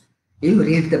table. You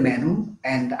read the menu,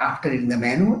 and after reading the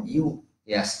menu, you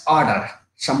order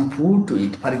some food to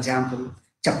eat. For example,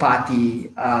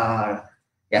 chapati,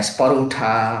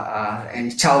 parotha,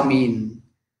 and chow mein.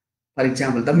 For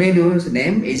example, the menu's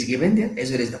name is given there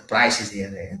as well as the price is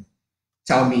there.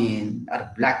 Chow mein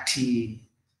or black tea.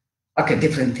 Okay,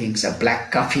 different things. A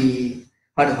black coffee.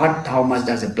 How much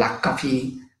does a black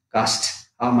coffee cost?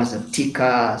 How much of tea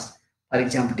cost? For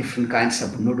example, different kinds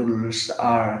of noodles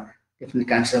or different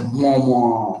kinds of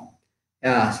momo.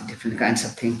 Yes, different kinds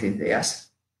of things. Yes.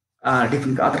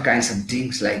 Different other kinds of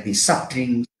drinks like the soft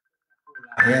drinks,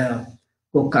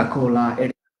 Coca-Cola.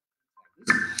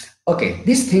 Okay,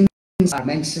 these things are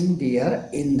mentioned there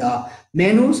in the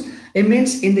menus. It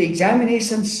means in the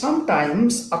examination,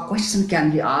 sometimes a question can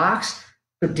be asked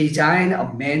to design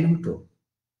a menu too.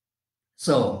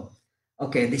 So,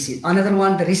 okay, this is another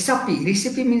one, the recipe.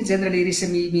 Recipe means generally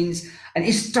an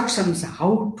instructions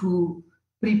how to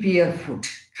prepare food.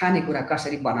 खानेकुरा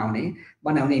कसरी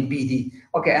बनाउने विधि.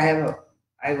 Okay,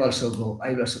 I will also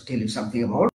tell you something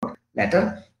about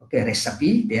later. Okay,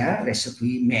 recipe there,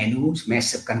 recipe, menus,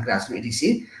 message,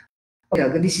 congratulations.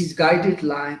 Okay, this is guided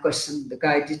line question, the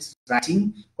guided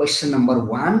writing. Question number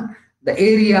 1, the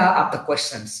area of the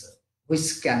questions,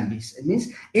 which can be, it means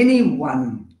any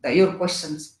one, your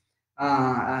questions,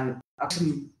 guided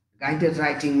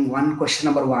writing one, question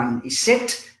number 1 is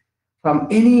set from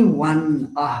any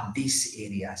one of these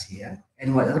areas here.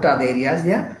 And what are the areas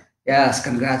there? Yes,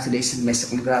 congratulations,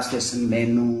 message, congratulations,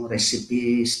 menu,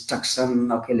 recipe,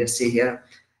 instruction. Okay, let's see here.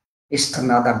 It's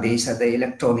another these are the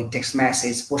electronic text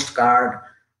message, postcard,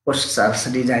 posters,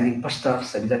 designing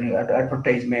posters, designing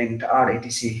advertisement, or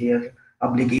etc. here.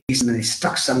 Obligation,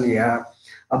 instruction,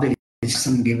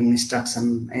 obligation, giving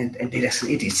instruction, and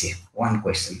direction, etc. One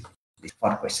question,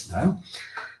 4 questions. Huh?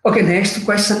 Okay, next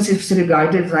question is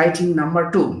guided writing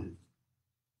number 2.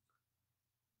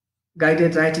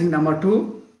 Guided writing number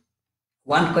 2,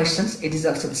 1 question. It is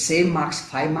also the same marks,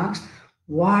 5 marks.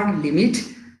 Word limit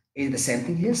is the same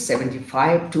thing here,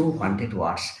 75 to 100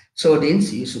 words. So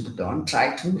means you should don't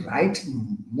try to write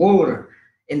more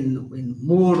in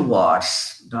more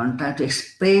words. Don't try to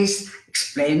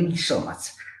explain so much.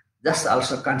 Just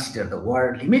also consider the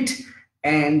word limit,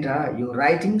 and your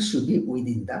writing should be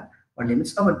within the word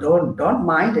limits. Oh, don't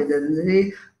mind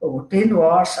 10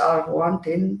 words or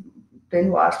 10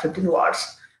 words, 15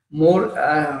 words, more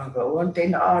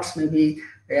 110 words, maybe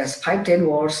 5-10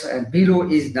 words, and below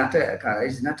is not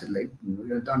like,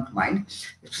 don't mind.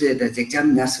 If the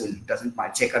examiners doesn't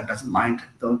mind, checker doesn't mind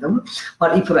them.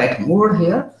 But if you write more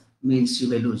here, means you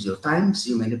may lose your times.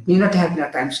 You may not have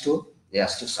enough times to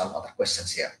solve other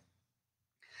questions here.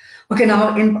 Okay,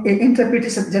 now in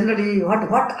interpretation, generally,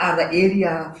 what are the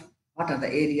area?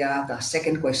 The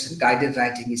second question, guided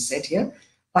writing is set here.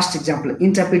 First example,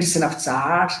 interpretation of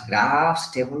charts,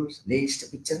 graphs, tables, list,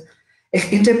 picture.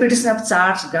 If interpretation of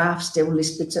charts, graphs, table,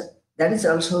 list, picture, that is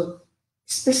also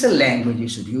special language you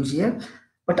should use here.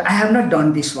 But I have not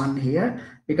done this one here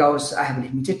because I have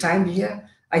limited time here.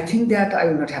 I think that I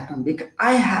will not have time because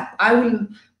I will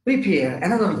prepare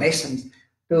another lesson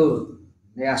to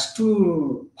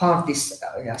for this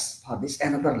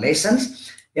another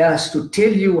lessons to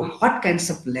tell you what kinds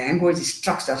of language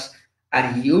structures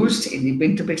are used in the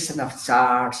interpretation of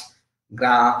charts,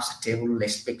 graphs, table,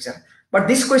 list, picture. But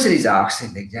this question is asked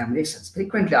in the examinations,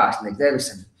 frequently asked in the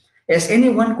examination. Yes, any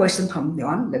one question from the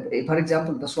one, like, for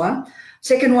example, this one.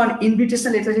 Second one,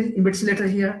 invitation letter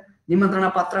here,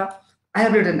 Nimantrana Patra. I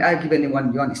have given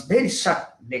one, it's very short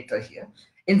letter here.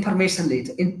 Information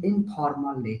letter,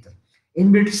 informal letter.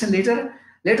 Invitation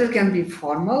letter can be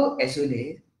formal as well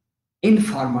as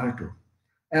informal too.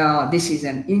 This is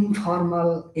an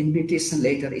informal invitation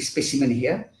letter specimen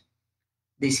here.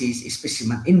 This is a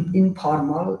specimen,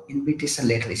 informal invitation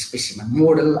letter specimen,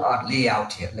 model or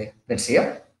layout here. Let's say.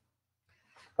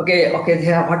 Okay,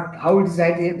 here how it is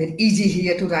right here. Very easy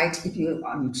here to write if you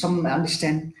some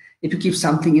understand. If you keep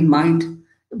something in mind,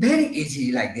 very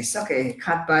easy like this. Okay,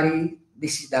 Khatbari.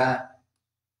 This is the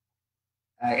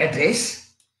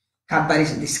address. Khatbari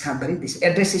is this Khatbari. This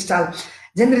address is style.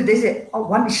 Generally, there is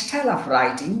one style of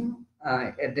writing.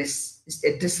 Address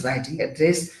writing.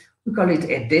 Address. We call it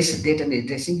address, date and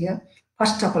addressing here.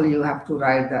 First of all, you have to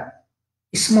write the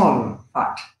small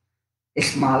part. A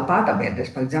small part of address.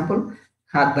 For example,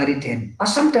 Khatbari 10. Or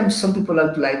sometimes some people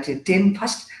have to write 10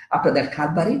 first, after that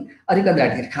Khatbari, or you can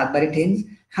write here Khatbari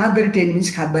 10. Khatbari 10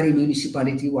 means Khatbari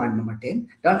municipality, ward number 10.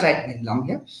 Don't write very long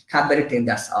here. Khatbari 10,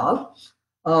 that's all.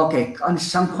 Okay, on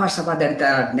Sangkhwa Sabha, that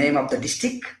the name of the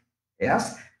district.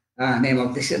 Yes, name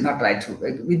of this is not right.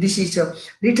 This is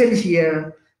written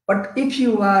here. But if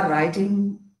you are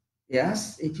writing,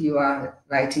 if you are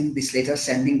writing this letter,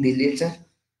 sending the letter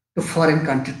to foreign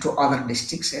country, to other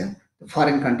districts here, to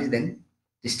foreign countries, then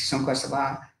district Sangkhwa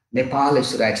Sabha, Nepal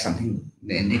is to write something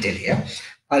in detail here.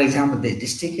 For example, the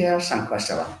district here, Sangkhwa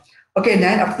Sabha. Okay,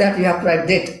 then after that you have to write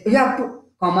date. You have to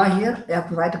comma here. You have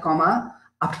to write a comma.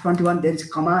 After 21, there is a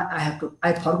comma.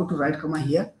 I forgot to write comma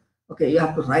here. Okay, you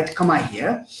have to write comma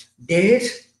here.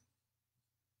 Date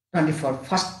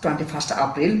 21st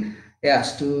April.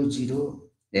 Yes,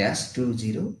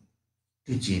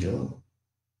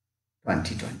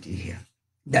 2020 here.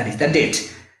 That is the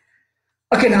date.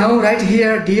 Okay, now right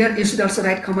here, dear, you should also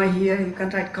write comma here. You can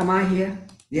write comma here.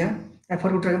 Yeah, I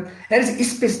forgot to write. There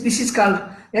is space. This is called,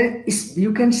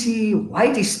 you can see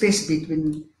white space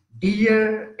between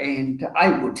dear and I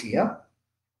would here.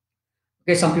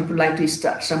 Okay, some people like to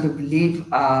start, some people leave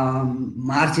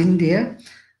margin there.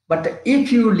 But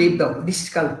if you leave this is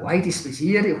called white space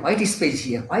here, white space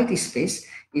here, white space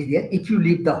is there. If you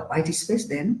leave the white space,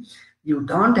 then you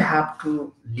don't have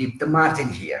to leave the margin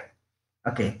here.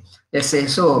 Okay, let's say,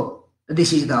 so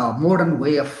this is the modern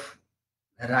way of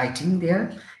writing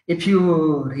there. If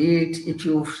you read, if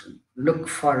you look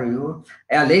for you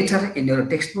later in your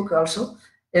textbook also,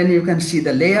 and you can see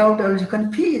the layout, or you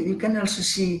can also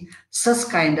see such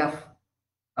kind of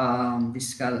this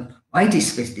is called white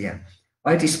space there.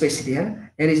 White space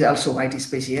there. There is also white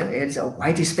space here. There is a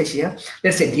white space here.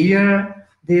 Let's say here,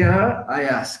 there,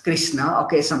 yes, Krishna.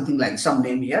 Okay, something like some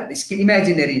name here. This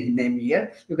imaginary name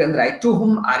here. You can write, to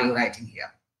whom are you writing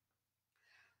here?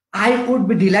 I would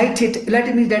be delighted.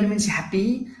 Delighted that means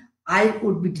happy. I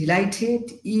would be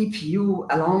delighted if you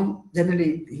along.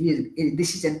 Generally,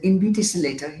 this is an invitation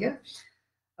letter here.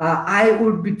 I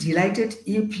would be delighted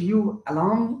if you,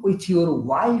 along with your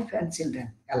wife and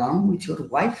children, along with your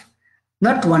wife.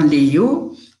 Not only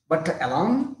you, but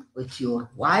along with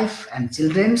your wife and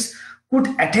children could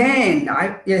attend.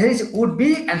 Here is would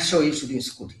be, and so you should use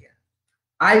could here.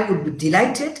 I would be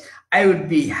delighted. I would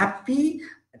be happy.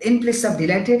 In place of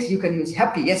delighted, you can use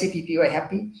happy. Yes, if you are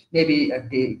happy, maybe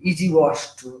the easy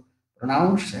words to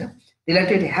pronounce.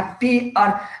 Delighted, happy,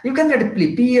 or you can get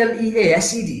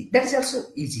pleased. That is also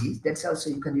easy. That's also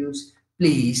you can use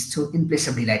please to in place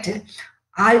of delighted.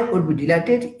 I would be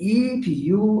delighted if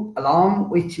you, along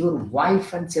with your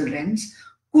wife and children,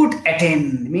 could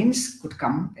attend, means could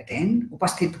come attend,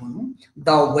 upasthit hunu,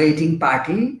 the wedding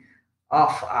party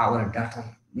of our daughter,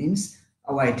 means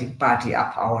a wedding party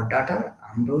of our daughter,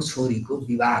 hamro choriko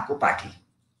vivahako party.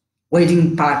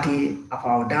 Wedding party of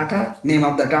our daughter, name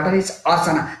of the daughter is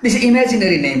Archana. This is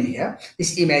imaginary name here.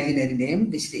 This is imaginary name,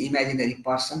 this is the imaginary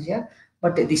person here,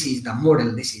 but this is the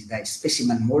model, this is the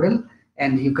specimen model.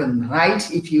 And you can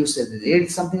write, if you read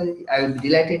something, I will be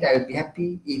delighted, I will be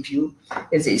happy. If you,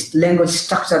 it's a language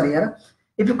structure here.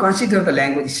 If you consider the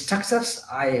language structures,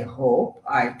 I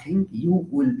think you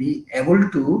will be able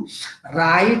to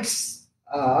write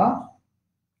a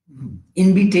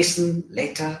invitation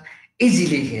letter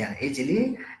easily here,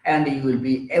 easily, and you will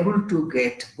be able to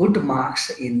get good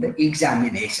marks in the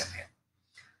examination here.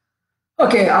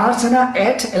 Okay, Archana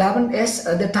at 11 s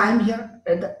the time here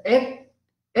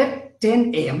at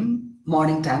 10 a.m.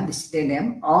 morning time. This is 10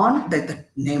 a.m. on the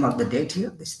name of the date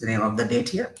here. This is the name of the date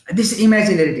here. This is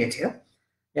imaginary date here.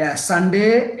 Yeah,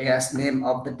 Sunday, yes, name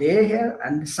of the day here,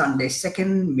 and Sunday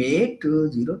 2nd May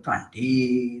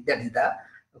 2020. That is the,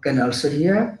 you can also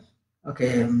here.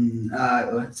 Okay,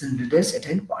 this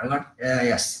attend,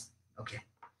 yes, okay.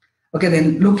 Okay,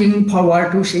 then looking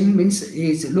forward to seeing means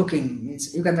is looking,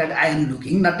 means you can write I am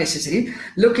looking, not necessary.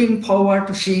 Looking forward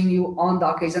to seeing you on the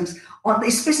occasions, on the,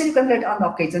 especially you can write on the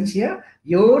occasions here.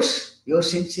 Yours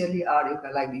sincerely, or you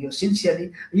can like yours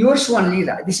sincerely, yours only.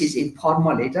 This is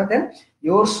informal letter. Then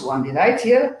yours only right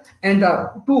here, and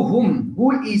to whom,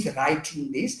 who is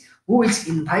writing this, who is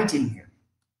inviting here.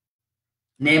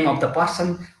 Name of the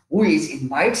person who is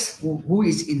invites, who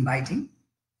is inviting.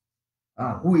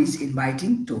 Who is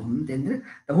inviting to whom, then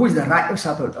who is the right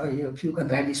support. If you can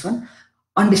write this one,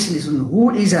 understand this one. Who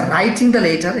is writing the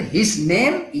letter? His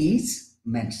name is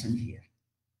mentioned here.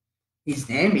 His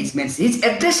name is mentioned. His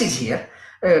address is here.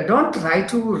 Don't try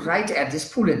to write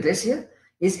address, full address here.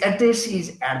 His address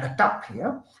is at the top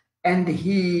here, and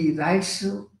he writes.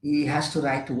 He has to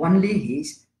write only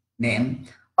his name,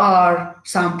 or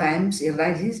sometimes he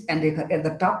writes his, and at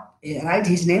the top he write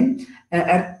his name.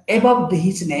 Above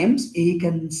his names, he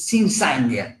can sign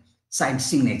there, sign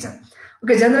signature.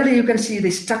 Okay, generally you can see the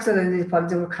structure. For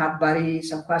example, Khatbari,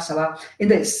 Samkhasava. In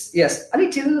this, yes, a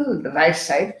little right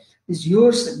side is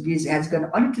yours. This has got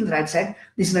a little right side.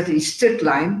 This is not a straight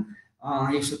line.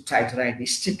 You should try to write a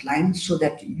straight line so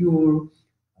that your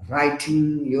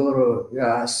writing your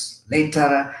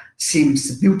letter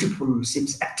seems beautiful,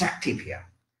 seems attractive here.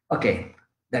 Okay,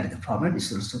 that is the format. You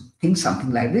should also think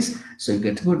something like this, so you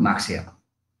get good marks here.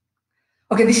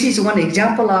 Okay, this is one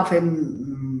example of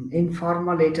an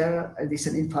informal letter. This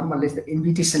is an informal letter,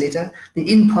 invitation letter.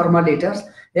 The informal letters.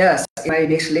 Yes, in my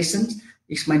next lesson,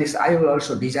 I will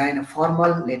also design a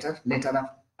formal letter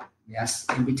of, yes,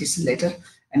 invitation letter,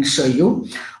 and show you.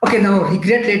 Okay, now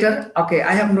regret letter. Okay,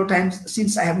 I have no time,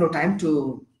 since I have no time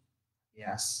to,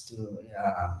 yes,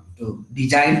 to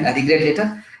design a regret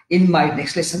letter. In my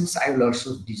next lessons, I will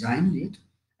also design it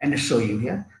and show you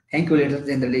here. Thank you letter,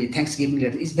 generally Thanksgiving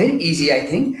letter is very easy. I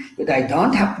think that I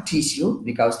don't have to teach you,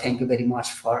 because thank you very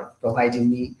much for providing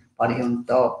me. For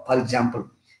example,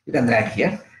 you can write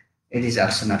here. It is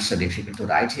also not so difficult to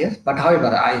write here. But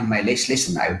however, in my next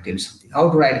lesson, I will tell you something. How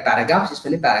to write paragraphs,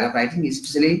 especially paragraph writing,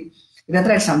 especially you can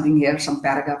write something here, some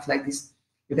paragraphs like this.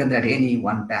 You can write any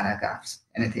one paragraphs,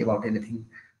 anything about anything.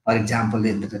 For example,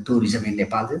 in the tourism in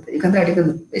Nepal, you can write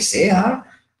an essay here,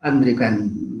 and you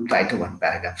can write one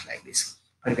paragraph like this.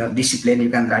 For example, discipline, you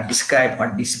can write, describe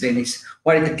what discipline is,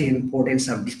 what is the importance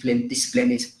of discipline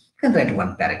is. You can write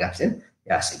one paragraph then.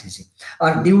 Yes, it is.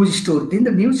 Or news story. Then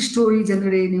the news story,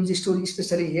 generally news story,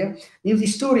 especially here,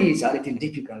 news stories are a little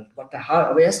difficult. But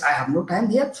yes, I have no time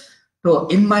here. So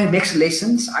in my next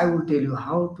lessons, I will tell you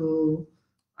how to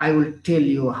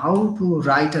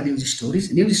write a news story.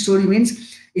 News story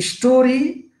means a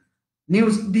story. The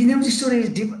news story is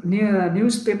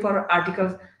newspaper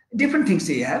articles, different things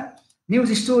here.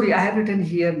 News story, I have written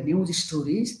here news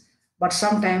stories, but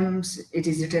sometimes it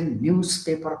is written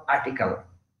newspaper article,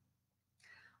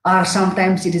 or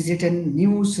sometimes it is written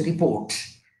news report,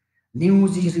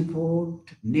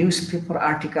 newspaper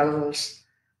articles,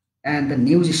 and the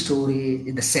news story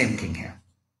is the same thing here.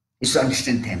 You should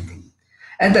understand the same thing.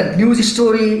 And the news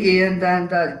story and then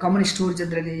the common story,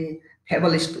 generally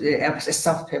fable is a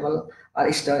fable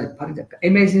or story. For example,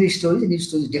 imaginary stories and news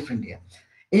stories is different here.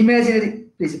 Imaginary,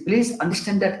 please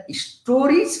understand that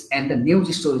stories and the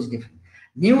news story is different.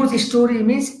 News story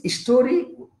means a story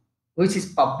which is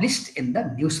published in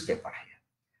the newspaper here,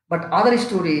 but other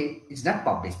story is not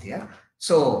published here.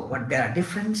 So what they are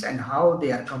different and how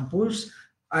they are composed,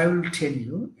 I will tell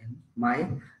you in my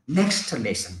next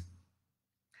lesson.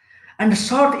 And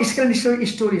short skeleton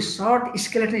stories, short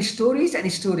skeleton stories and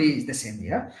story is the same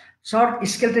here. Short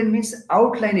skeleton means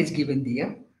outline is given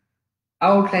there.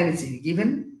 Outline is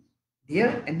given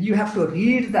there, and you have to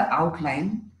read the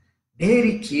outline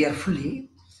very carefully,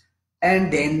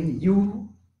 and then you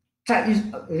try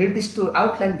to read this to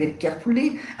outline very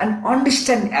carefully and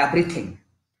understand everything,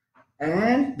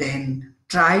 and then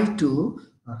try to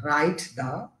write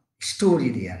the story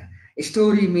there. A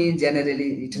story means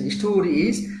generally, story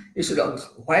is, you should also,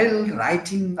 while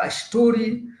writing a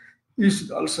story, you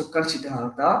should also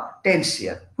consider the tense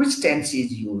here. Which tense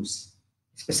is used?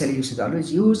 Especially you should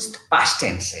always use past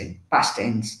tense,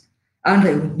 And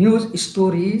the news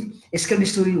story Scary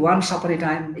story. Once upon a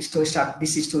time, this story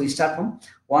start from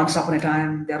once upon a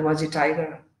time there was a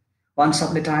tiger. Once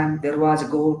upon a time there was a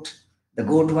goat. The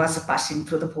goat was passing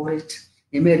through the forest.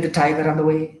 He made the tiger on the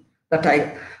way. The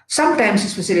tiger. Sometimes,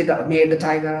 especially made the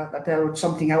tiger that there was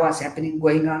something was happening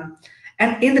going on,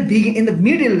 and in the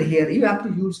middle here, you have to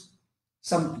use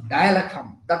some dialect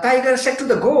form. The tiger said to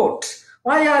the goat,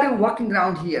 "Why are you walking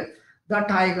around here?" The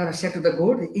tiger said to the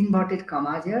goat, the inverted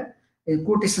commas here, the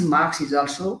quotation marks is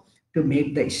also to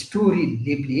make the story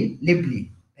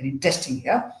lively, very interesting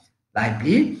here,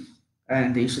 lively.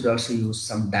 And you should also use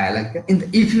some dialect.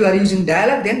 If you are using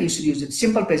dialect, then you should use it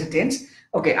simple present tense.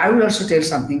 Okay, I will also tell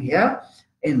something here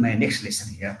in my next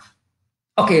lesson here.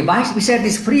 Okay, besides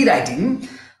this free writing,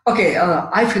 okay,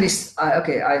 I finished.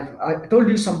 Okay, I told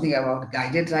you something about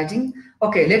guided writing.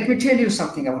 Okay, let me tell you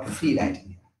something about free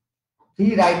writing.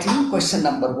 Free writing question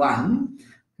number one.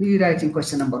 Free writing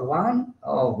question number one.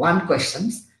 One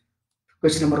questions.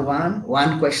 Question number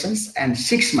one questions and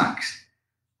 6 marks.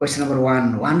 Question number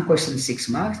one question, 6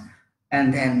 marks,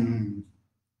 and then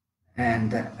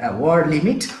word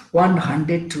limit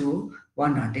 100 to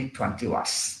 120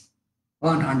 words.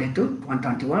 100 to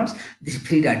 120 words. This is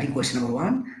free writing question number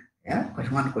one. Yeah,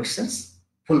 one questions,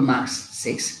 full marks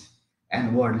 6,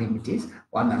 and word limit is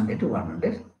 100 to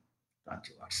 120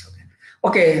 words.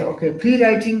 Okay. Free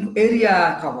writing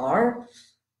area cover.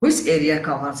 Which area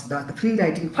covers the free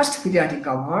writing? First free writing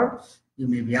cover. You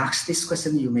may be asked this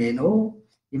question. You may know.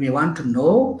 You may want to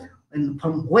know, and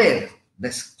from where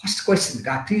this first question,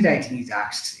 the free writing is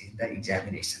asked in the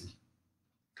examination.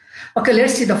 Okay,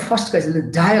 let's see the first question,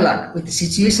 the dialogue with the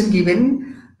situation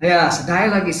given. Yes,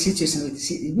 dialogue is situation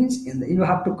with it means you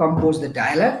have to compose the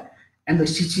dialogue and the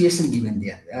situation given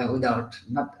there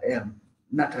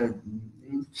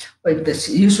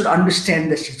you should understand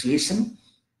the situation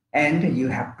and you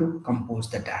have to compose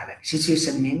the dialogue.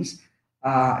 Situation means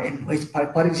in which,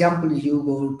 for example, you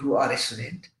go to a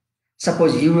restaurant.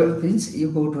 Suppose you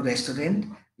go to a restaurant,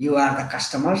 you are the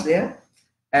customers there,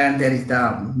 and there is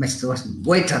the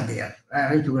waiter there.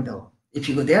 If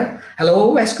you go there,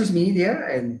 hello, excuse me there,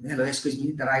 and hello, excuse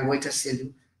me, the right waiter says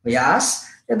you, yes,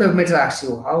 and the waiter asks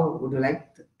you, how would you like,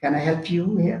 can I help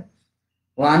you here?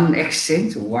 One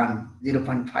exchange,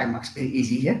 0.5 marks, very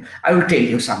easy here. I will tell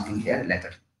you something here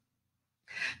later.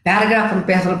 Paragraph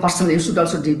on personal, you should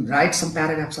also write some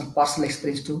paragraphs on personal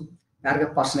experience too.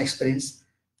 Paragraph personal experience,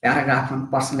 paragraph on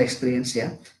personal experience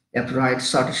here. You have to write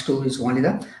short stories only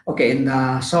in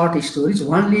the short stories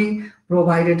only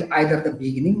provided either the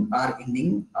beginning or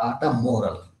ending or the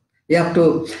moral. You have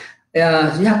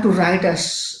to write a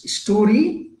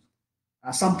story.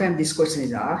 Sometimes this question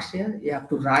is asked here. You have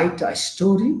to write a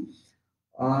story.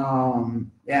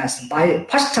 Yes, by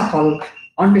first of all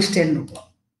understand.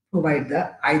 Provide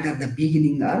either the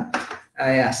beginning or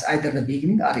either the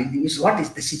beginning or ending. What is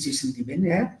the situation given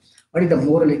here? What is the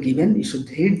moral given? You should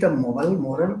read the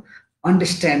moral,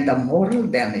 understand the moral,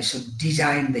 then you should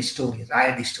design the story,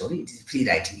 write the story. It is free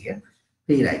writing here.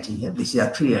 This is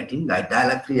a free writing, like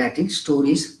dialogue free writing,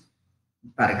 stories,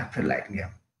 paragraph free writing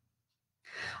here.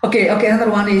 Okay.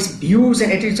 Another one is views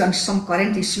and attitudes on some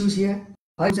current issues here.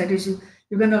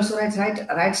 You can also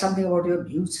write something about your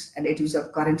views and attitudes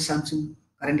of current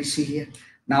issue here.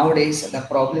 Nowadays, the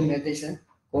problem is the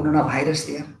coronavirus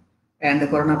there. And the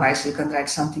coronavirus, you can write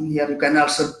something here. You can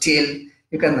also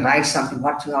you can write something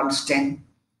what you understand.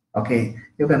 Okay.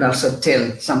 You can also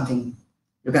tell something.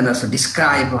 You can also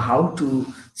describe how to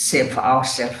save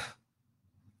ourselves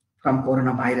from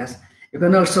coronavirus. You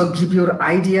can also give your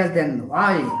ideas then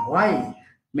why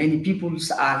many people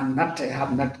have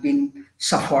not been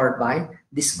suffered by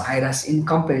this virus in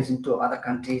comparison to other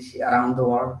countries around the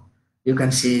world. You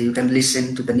can see, you can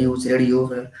listen to the news, radio.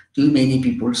 Too many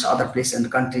people, other places in the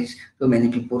countries, too many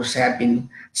people have been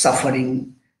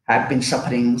suffering, and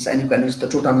you can use the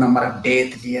total number of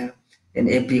deaths here in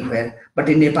everywhere. But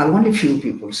in Nepal, only few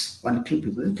people,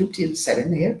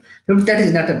 57 here. That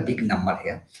is not a big number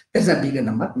here. That's a bigger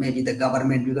number. Maybe the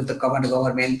government, because the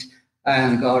government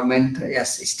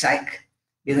strike,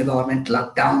 the government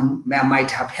lockdown might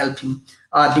have helped him,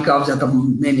 because of the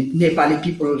many Nepali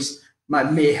peoples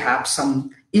may have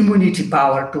some immunity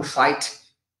power to fight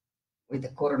with the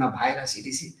coronavirus.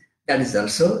 That is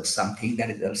also something that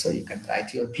is also you can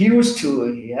write your views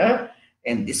to here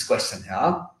in this question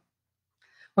here.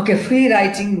 Okay, free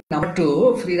writing number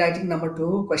two,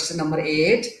 question number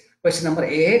 8,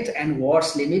 and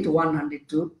words limit 100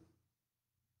 to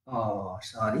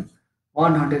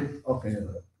 100. Okay,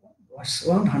 what's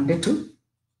 100 to?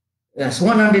 Yes,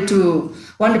 100 to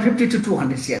 150 to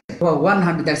 200 here. Well,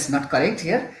 100, that's not correct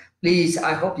here. Please,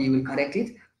 I hope you will correct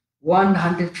it.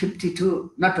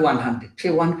 152, not 100,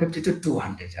 150 to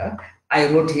 200. I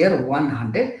wrote here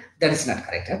 100, that is not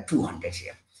correct, 200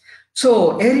 here.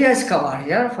 So area is covered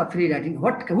here for free writing.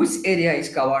 Which area is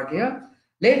covered here?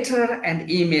 Letter and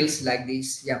emails like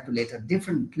this. You have to letter,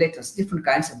 different letters, different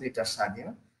kinds of letters are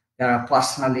there. There are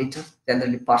personal letters,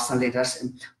 generally personal letters.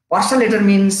 Personal letter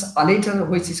means a letter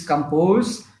which is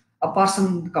composed, a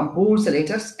person composed the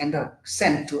letters and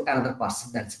sent to another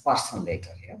person. That's personal letter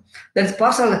here. That's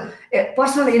personal.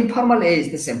 Personal informal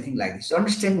is the same thing like this. You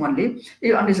understand only.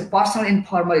 You understand personal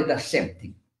informal is the same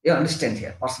thing. You understand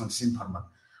here. Personal is informal.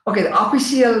 Okay, the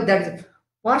official, that is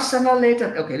personal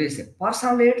letter. Okay, listen.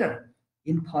 Personal letter,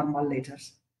 informal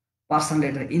letters.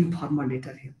 Personal letter, informal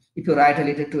letter here. If you write a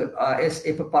letter to,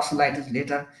 if a person writes a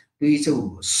letter to his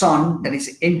son, that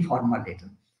is informal letter.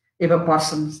 If a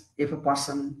person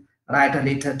write a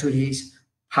letter to his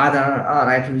father, or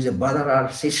write to his brother or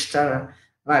sister,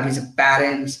 write his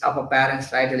parents, upper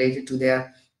parents write a letter to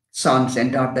their sons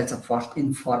and daughters, that's a first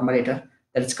informal letter.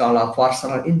 That is called a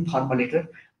personal informal letter,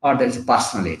 or there is a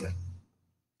personal letter.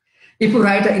 If you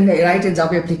write a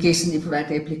job application, if you write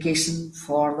an application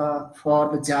for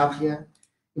the job here,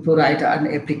 if you write an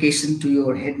application to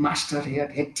your headmaster here,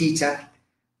 head teacher,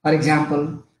 for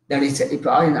example, that is if you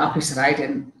are in office write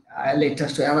and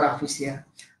letters to our office here,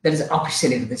 there is an official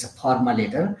letter, there's a formal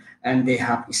letter, and they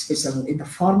have special in the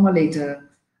formal letter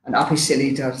and official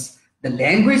letters. The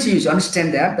language used,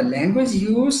 understand that the language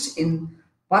used in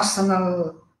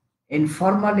personal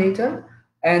informal letter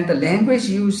and the language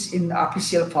used in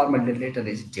official formal letter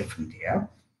is different here.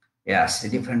 Yes,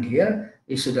 different here.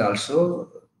 You should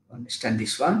also understand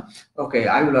this one. Okay,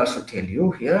 I will also tell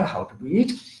you here how to do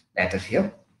it later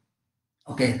here.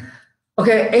 Okay.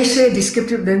 Okay, essay,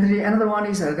 descriptive, then another one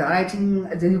is writing,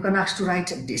 then you can ask to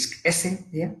write a essay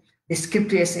here.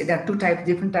 Descriptive essay, there are two types,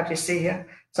 different types of essay here.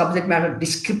 Subject matter,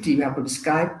 descriptive, you have to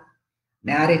describe.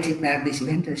 Narrative, this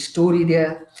event, a story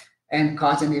there, and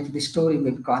cause and effect, the story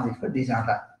with cause and effect, these are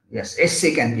the, yes,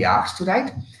 essay can be asked to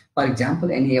write. For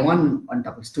example, any one on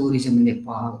topic, tourism in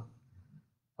Nepal.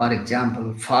 For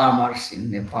example, farmers in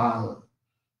Nepal,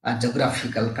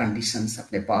 geographical conditions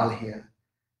of Nepal here.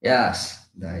 Yes.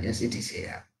 Yes, it is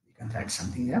here. You can write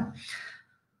something here.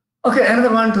 Okay,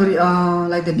 another one to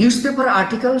like the newspaper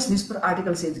articles. Newspaper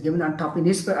articles is given on topic.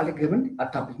 Newspaper article given a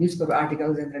topic. Newspaper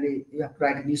articles, and really you have to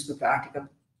write a newspaper article.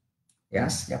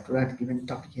 Yes, you have to write a given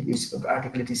topic here. Newspaper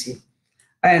article, it is here.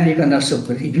 And you can also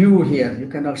review here. You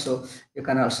can also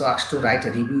ask to write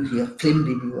a review here, film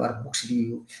review or books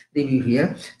review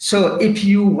here. So if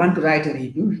you want to write a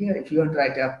review here, if you want to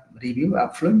write a review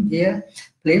of film here,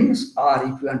 films, or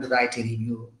if you want to write a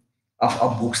review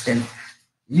of books, then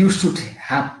you should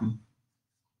have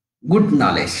good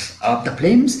knowledge of the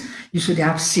films. You should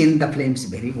have seen the films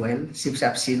very well. You should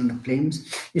have seen the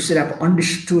films. You should have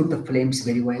understood the films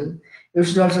very well. You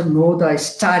should also know the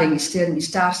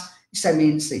stars. Star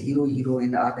means the hero,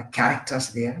 heroine, or the characters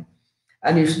there.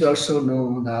 And you should also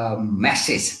know the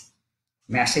message.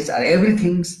 Message are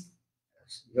everything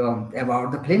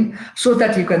about the film, so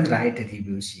that you can write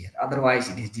reviews here. Otherwise,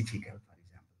 it is difficult.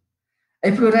 For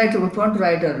example, if you want to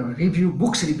write a review,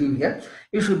 books review here,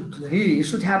 you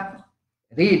should have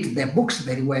read the books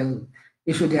very well.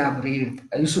 You should have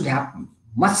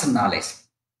much knowledge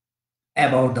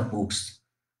about the books.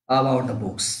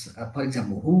 For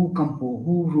example, who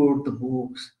wrote the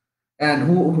books, and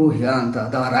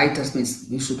the writers means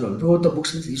you should wrote the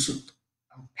books means you should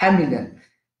familiar.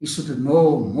 You should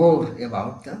know more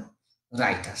about the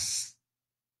writers.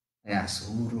 Yes,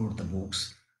 who wrote the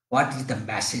books? What is the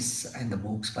message in the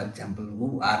books? For example,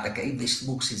 who are the if this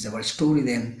books is about story,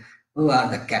 then who are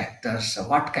the characters?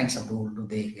 What kinds of role do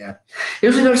they have?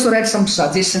 You should also write some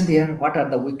suggestion there. What are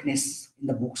the weaknesses in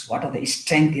the books? What are the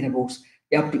strengths in the books?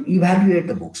 You have to evaluate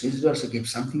the books. You should also give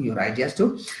something, your ideas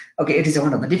to. Okay, it is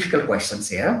one of the difficult questions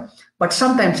here, but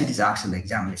sometimes it is asked in the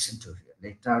examination too.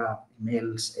 Letter,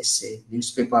 emails, essay,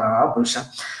 newspaper, or brochure.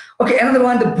 Okay, another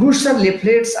one, the brochure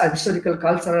leaflets are historical,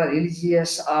 cultural,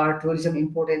 religious, or tourism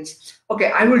importance.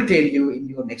 Okay, I will tell you in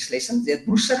your next lesson. The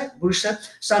brochure,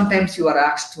 sometimes you are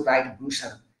asked to write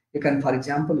brochure. You can, for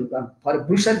example, for a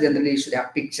brochure, generally you should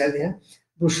have picture there.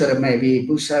 Brochure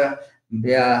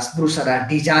yes, brochure are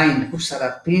designed, brochure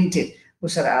are printed,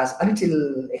 brochure are a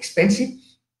little expensive.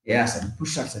 Yes, and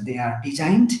brochures, they are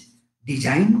designed,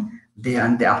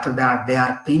 and after that they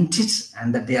are painted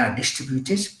and that they are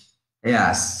distributed.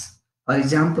 Yes, for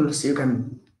example, so you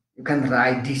can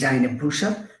write design a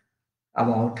brochure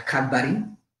about Cadbury.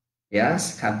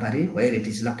 Yes, Cadbury, where it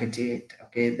is located.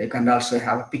 Okay, they can also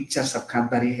have pictures of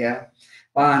Cadbury here,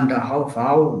 and how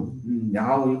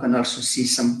you can also see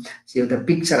the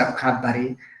picture of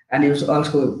Cadbury, And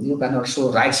you can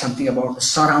also write something about the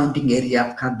surrounding area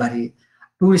of Khandbari,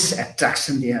 tourist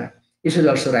attraction there. You should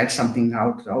also write something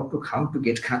how to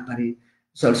get Khandbari. You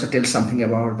should also tell something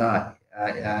about the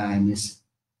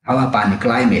Hawa Pani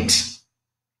climate,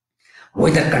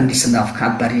 weather condition of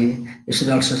Khandbari. You should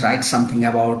also write something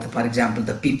about, for example,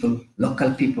 the people,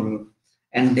 local people,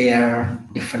 and their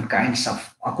different kinds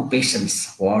of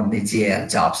occupations, what their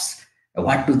jobs,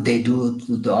 what do they do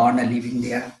to earn a living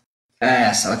there.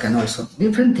 Yes, I can also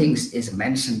different things is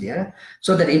mentioned there,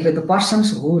 so that if the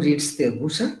persons who reads the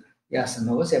brochure, yes,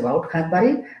 knows about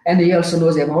Khandbari, and he also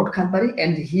knows about Khandbari,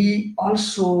 and he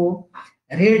also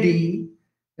ready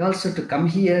also to come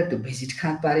here to visit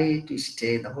Khandbari, to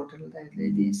stay in the hotel like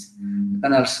this. You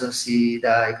can also you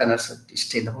can also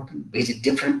stay in the hotel, visit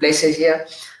different places here.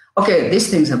 Okay, these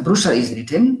things, a brochure is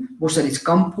written. Brochure is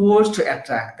composed to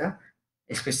attract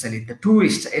especially the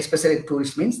tourists. Especially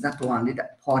tourist means not only the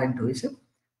foreign tourists.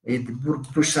 The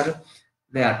brochure,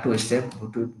 they are tourists.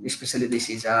 Especially this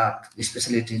is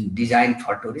especially designed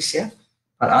for tourists here,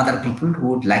 for other people who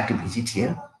would like to visit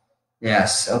here.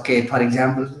 Yes. Okay. For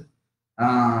example,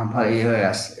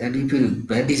 yes, and if you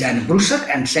design a brochure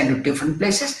and send to different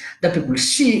places, the people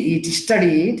see it,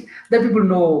 study it, the people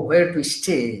know where to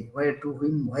stay, where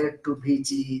to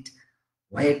visit,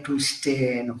 where to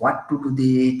stay, and what to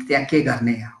do त्यहाँ के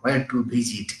गर्ने, where to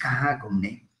visit, कहाँ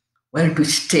घुम्ने, where to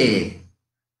stay,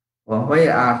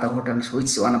 where are the hotels,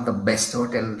 which one of the best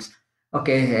hotels.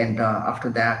 Okay, and after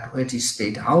that, where to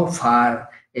stay, how far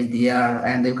is there,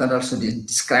 and you can also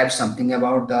describe something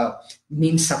about the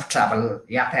means of travel,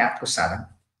 यातायातको साधन,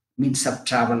 means of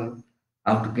travel,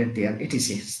 how to get there. It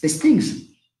is these things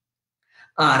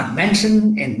are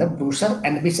mentioned in the brochure,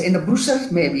 and which in the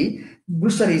brochure maybe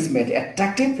brochure is made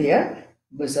attractive here.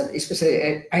 Brochure,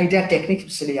 especially idea technique,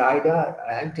 especially idea.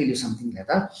 I'll tell you something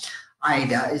later.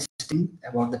 Idea is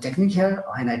about the technique here,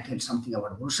 and I tell something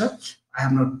about brochure. I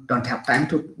don't have time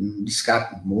to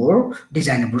discuss more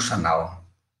design a brochure now.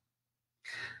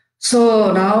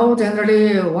 So now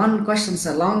generally one questions,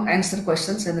 a long answer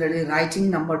questions, generally writing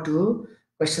number 2.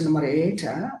 Question number 8,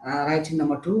 writing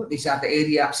number 2. These are the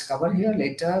areas covered here: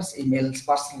 letters, emails,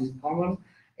 personal, informal,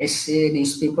 essay,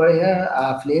 newspaper here,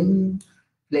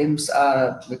 films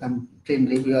become film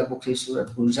reviewer, book reviewer,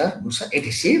 brochure,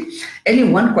 etc. Any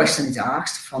one question is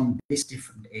asked from these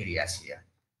different areas here.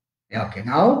 Okay,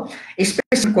 now a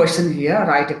special question here.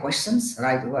 Write a questions.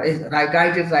 Write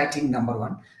guided writing number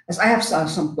 1. As I have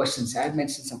some questions, I have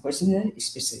mentioned some questions here.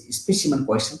 Specimen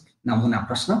question, namuna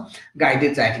prashna.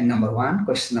 Guided writing number 1.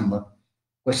 Question number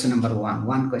 1.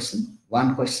 One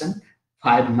question.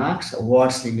 5 marks.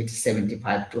 Words limit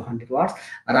 75 to 100 words.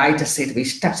 Write a set of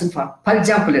instruction for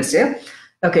example, let's say.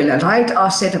 Okay, now write a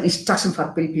set of instruction for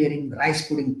preparing rice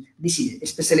pudding. This is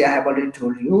especially I have already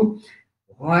told you.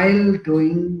 While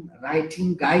doing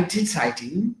guided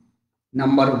writing,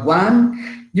 number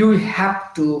 1, you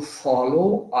have to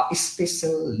follow a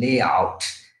special layout.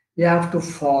 You have to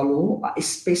follow a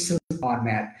special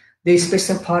format. The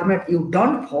special format, you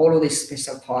don't follow the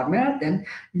special format, then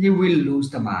you will lose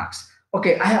the marks.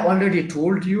 Okay, I have already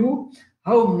told you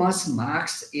how much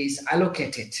marks is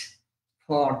allocated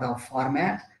for the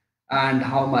format and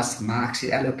how much marks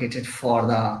is allocated for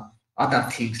the other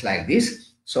things like this.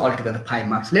 So altogether 5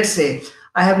 marks. Let's say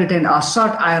I have written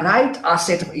I write a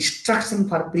set of instruction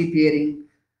for preparing.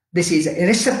 This is a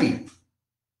recipe.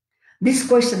 This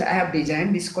question I have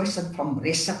designed this question from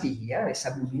recipe here.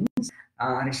 Recipe means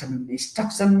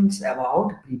instructions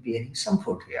about preparing some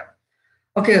food here.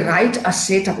 Okay, write a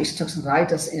set of instructions. Write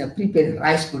prepare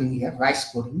rice pudding here.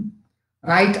 Rice pudding.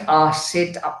 Write a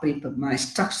set of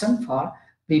instruction for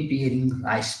preparing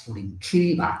rice pudding.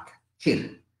 Khiri bhat.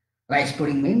 Khir. Rice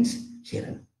pudding means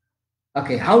khir.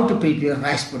 Okay, how to prepare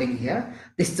rice pudding here?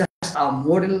 This is just a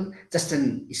model, just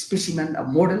a specimen, a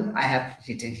model I have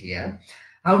written here.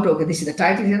 This is the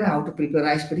title here, how to prepare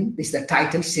rice pudding. This is the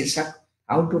title, Shirshak.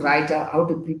 How to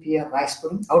prepare rice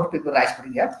pudding. How to prepare rice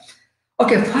pudding here.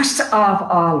 Okay, first of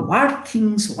all, what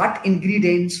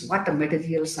ingredients, what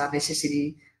materials are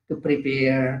necessary to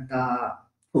prepare the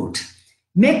food?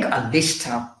 Make a list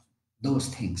of those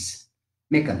things.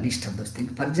 Make a list of those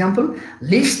things. For example,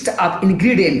 list of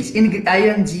ingredients.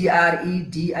 INGREDIENT.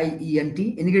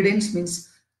 Ingredients means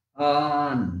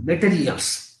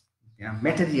materials. Yeah,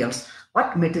 materials.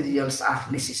 What materials are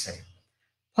necessary?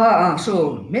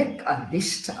 So make a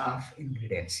list of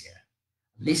ingredients here.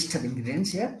 List of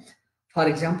ingredients here. For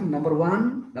example, number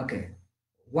 1. Okay,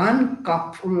 1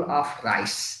 cupful of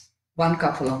rice. 1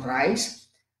 cupful of rice.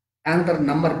 Another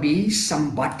number B,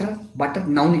 some butter. Butter,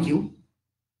 noun Q.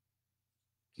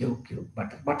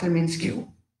 Butter means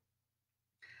Q.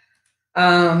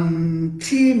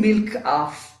 3 milk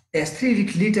of, yes, 3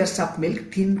 liters of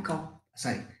milk, thin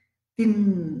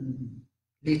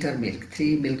liter milk,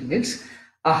 3 milks,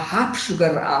 a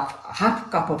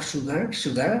half cup of sugar,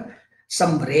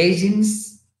 some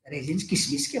raisins,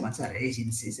 kismis,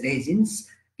 raisins,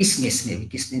 kismis, maybe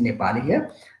kismis Nepali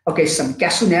here. Okay, some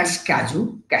cashew nuts,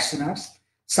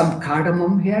 some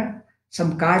cardamom here,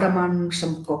 some cardamom,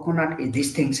 some coconut,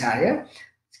 these things are here.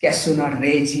 Cashew nut,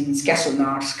 raisins, cashew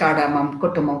nuts, cardamom,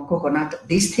 coconut,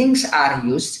 these things are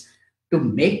used to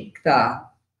make the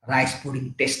rice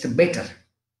pudding taste better.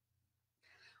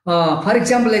 For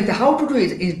example, like how to do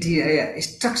it is the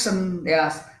instruction,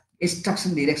 yes,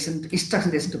 instruction direction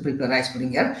to prepare rice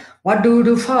pudding here. What do you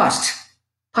do first?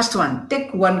 First one,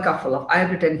 take 1 cupful of, I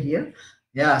have written here.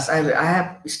 Yes, I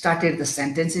have started the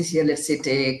sentences here. Let's say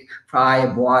take, fry,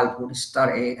 boil, put,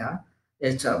 stir, egg.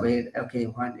 It's okay,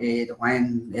 1 egg,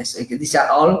 1, yes, okay. These are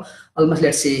all almost,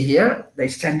 let's say here, the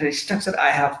standard structure I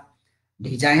have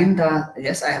designed,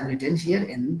 yes, I have written here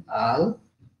in all,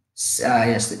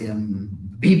 yes,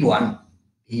 B1,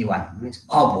 E1 means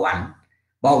Bob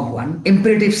 1,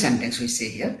 imperative sentence we say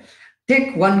here.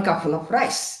 Take 1 cupful of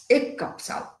rice, 1 cup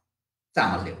chamal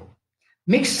levo.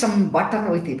 Mix some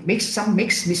butter with it, mix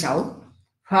out,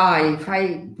 fry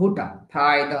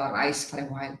the rice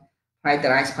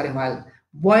for a while,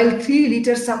 boil 3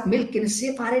 liters of milk in a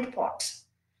separate pot.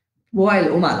 Boil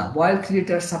 3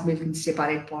 liters of milk in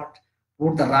separate pot.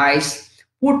 Put the rice,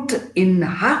 put in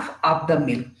half of the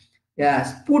milk.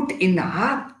 Yes, put the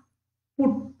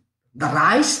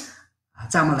rice,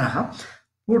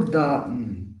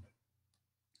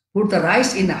 put the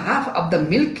rice in half of the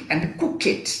milk and cook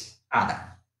it.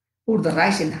 Put the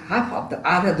rice in half of the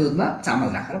other dudma chamal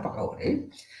rakhera pakau hai.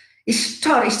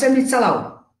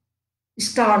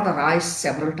 Stir the rice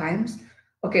several times.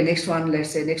 Okay, next one, let's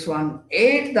say next one,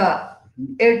 add the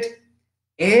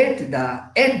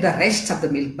rest of the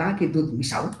milk, baki dudh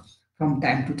misau from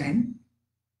time to time.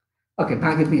 Okay,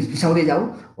 baki means misaउँदै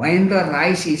जाऊ. When the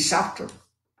rice is soft,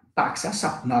 paksa,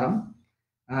 soft naram,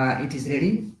 it is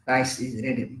ready. Rice is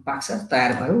ready. Paksa,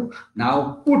 tayar bhayo.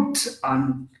 Now put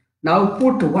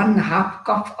 1/2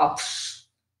 cup of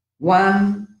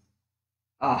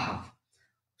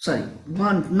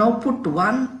now put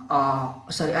one,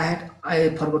 I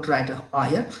forgot to write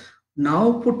here.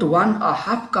 Now put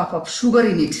 1/2 cup of sugar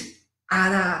in it.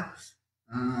 Ada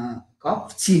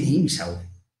cup chini misau.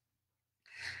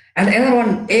 And another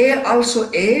one, add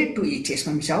to it.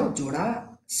 Misau, joda,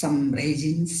 some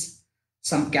raisins,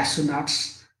 some cashew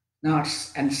nuts,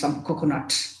 and some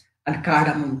coconuts, and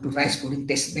cardamom to rice pudding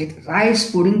taste better.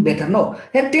 Rice pudding better. No,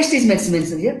 here taste is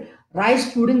mentioned here.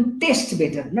 Rice pudding taste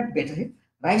better, not better here.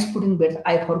 Rice pudding better.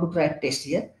 I forgot to write taste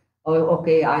here. Oh,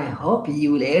 okay, I hope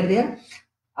you will add there.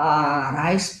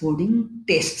 Rice pudding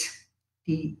taste.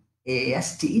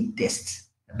 T-A-S-T, taste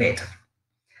better.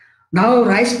 Now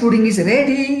rice pudding is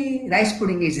ready.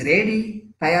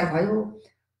 Tayar bhayo.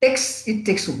 It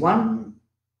takes 1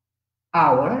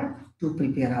 hour to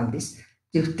prepare all this.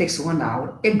 It takes 1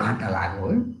 hour. 1 ghanta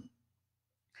लाग्यो.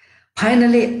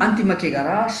 Finally, antima ke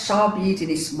gara, serve it in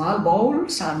a small bowl,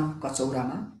 sano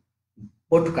kachaurama,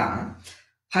 botukama.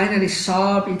 Finally,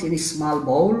 serve it in a small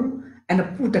bowl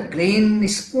and put a clean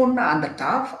spoon on the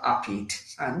top of it.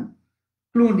 And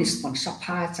clean spoon,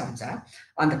 sapha chamcha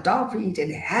on the top of it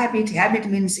and have it. Have it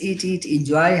means eat it,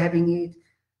 enjoy having it.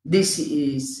 This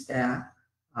is a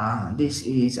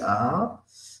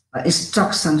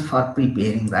instruction for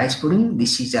preparing rice pudding.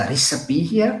 This is a recipe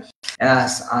here.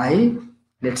 As I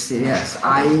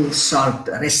solved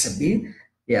the recipe.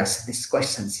 Yes, these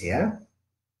questions here.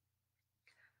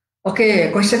 Okay,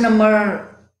 question number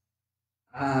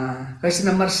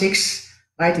 6.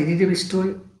 Write a readable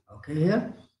story. Okay,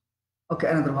 here. Okay,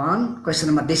 another one. Question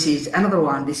number. This is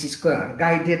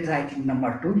guided writing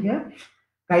number 2 here.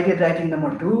 Guided writing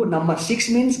number 2. Number 6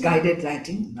 means guided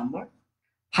writing. Number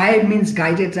 5 means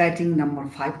guided writing. Number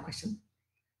 5 question.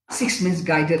 6 means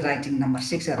guided writing. Number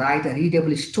 6, write a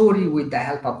readable story with the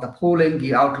help of the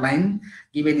following outline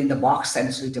given in the box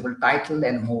and suitable title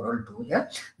and moral too. Yeah,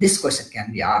 this question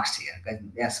can be asked here.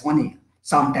 Yes,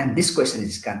 sometimes this question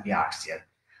can be asked here.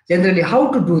 Generally, how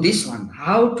to do this one?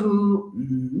 How to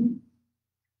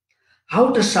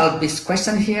solve this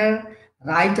question here?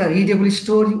 Write a readable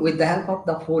story with the help of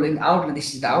the following outline.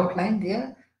 This is the outline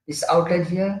there. This outline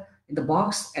here in the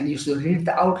box, and you should read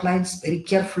the outlines very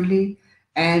carefully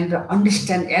and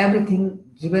understand everything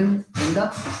given in the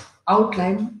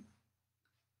outline,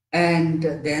 and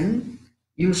then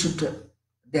you should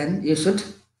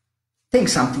think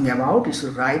something about. You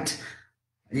should write.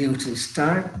 You should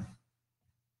start.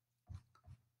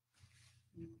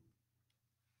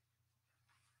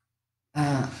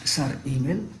 Sir,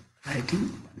 email, writing.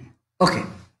 Okay.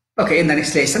 Okay, in the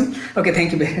next lesson. Okay,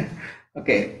 thank you.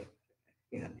 Okay.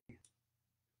 Yeah.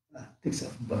 Think so.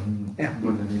 Yeah.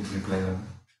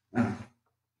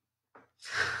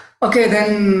 Okay,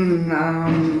 then.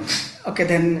 Okay,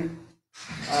 then.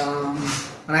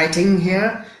 Writing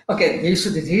here. Okay, you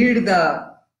should read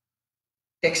the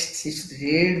text. You should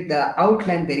read the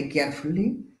outline very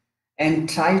carefully and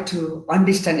try to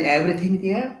understand everything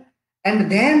there.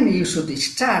 And then you should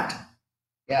start,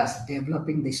 yes,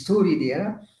 developing the story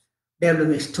there.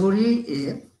 Developing the story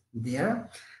there.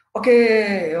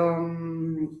 Okay.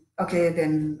 Okay,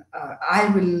 then I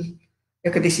will.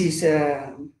 Okay, this is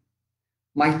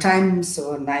my time.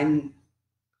 So 9.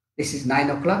 This is 9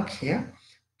 o'clock here.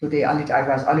 Today I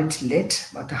was a little late,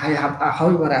 but I have,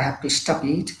 however, I have to stop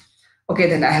it. Okay,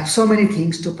 then I have so many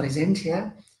things to present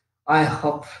here. I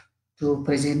hope to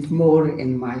present more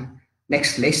in my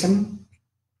next lesson.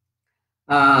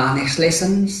 Next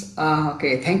lessons.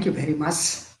 Okay, thank you very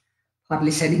much for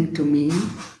listening to me.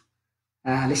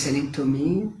 I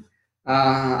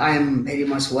am very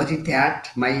much worried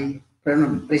that my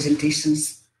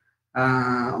presentations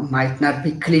might not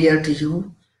be clear to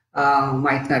you.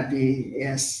 Might not be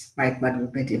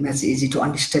very much easy to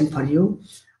understand for you.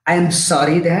 I am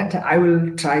sorry that. I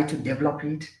will try to develop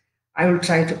it. I will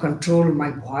try to control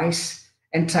my voice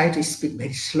and try to speak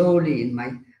very slowly in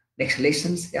my next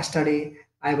lessons. Yesterday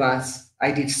I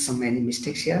did so many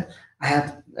mistakes here. I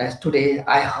have today.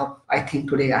 I think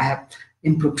today I have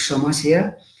improved so much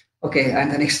here. Okay,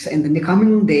 and in the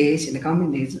coming days,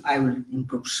 I will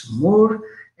improve some more,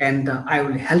 and I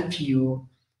will help you,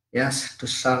 yes, to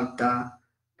solve the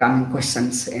coming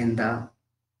questions in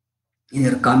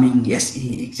your coming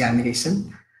SE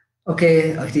examination.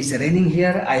 Okay, it is raining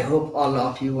here. I hope all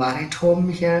of you are at home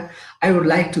here. I would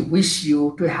like to wish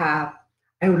you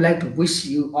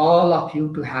all of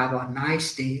you to have a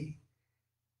nice day.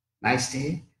 Nice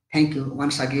day. Thank you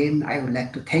once again. I would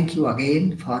like to thank you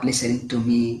again for listening to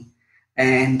me,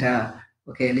 and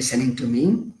listening to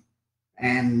me,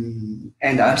 and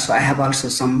also I have also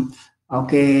some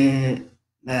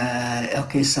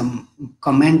some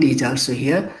comment is also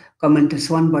here. Comment is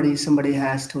somebody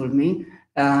has told me,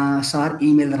 sir,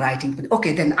 email writing.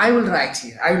 Okay, then I will write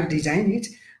here. I will design it.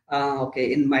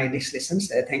 Okay, in my next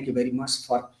lessons. Thank you very much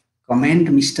for comment,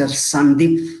 Mr.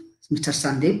 Sandeep. Mr.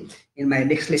 Sandeep. In my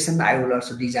next lesson, I will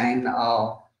also design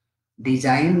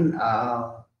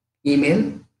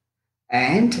email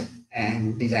and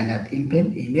design an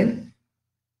email,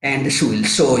 and she will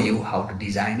show you how to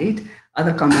design it.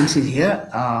 Other comments is here.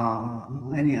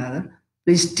 Any other?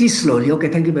 Please teach slowly. Okay,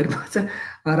 thank you very much.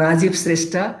 Rajiv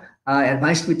Srestha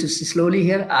advised me to see slowly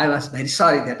here. I was very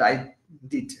sorry that I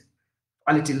did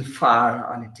a little far,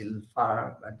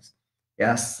 but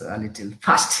yes, a little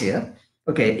fast here.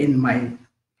 Okay,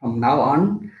 from now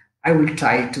on, I will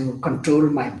try to control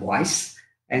my voice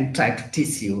and try to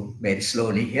teach you very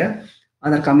slowly here.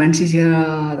 Other comments is here.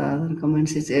 Other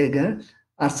comments is here.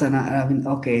 Arsana,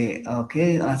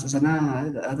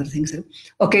 Arsana, other things.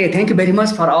 Okay, thank you very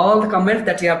much for all the comments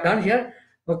that you have done here.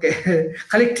 Okay,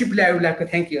 collectively, I would like to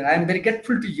thank you. I am very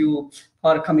grateful to you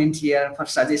for comment here, for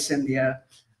suggestion here.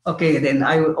 Okay, then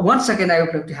once again, I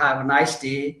would like to have a nice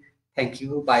day. Thank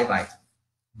you. Bye-bye.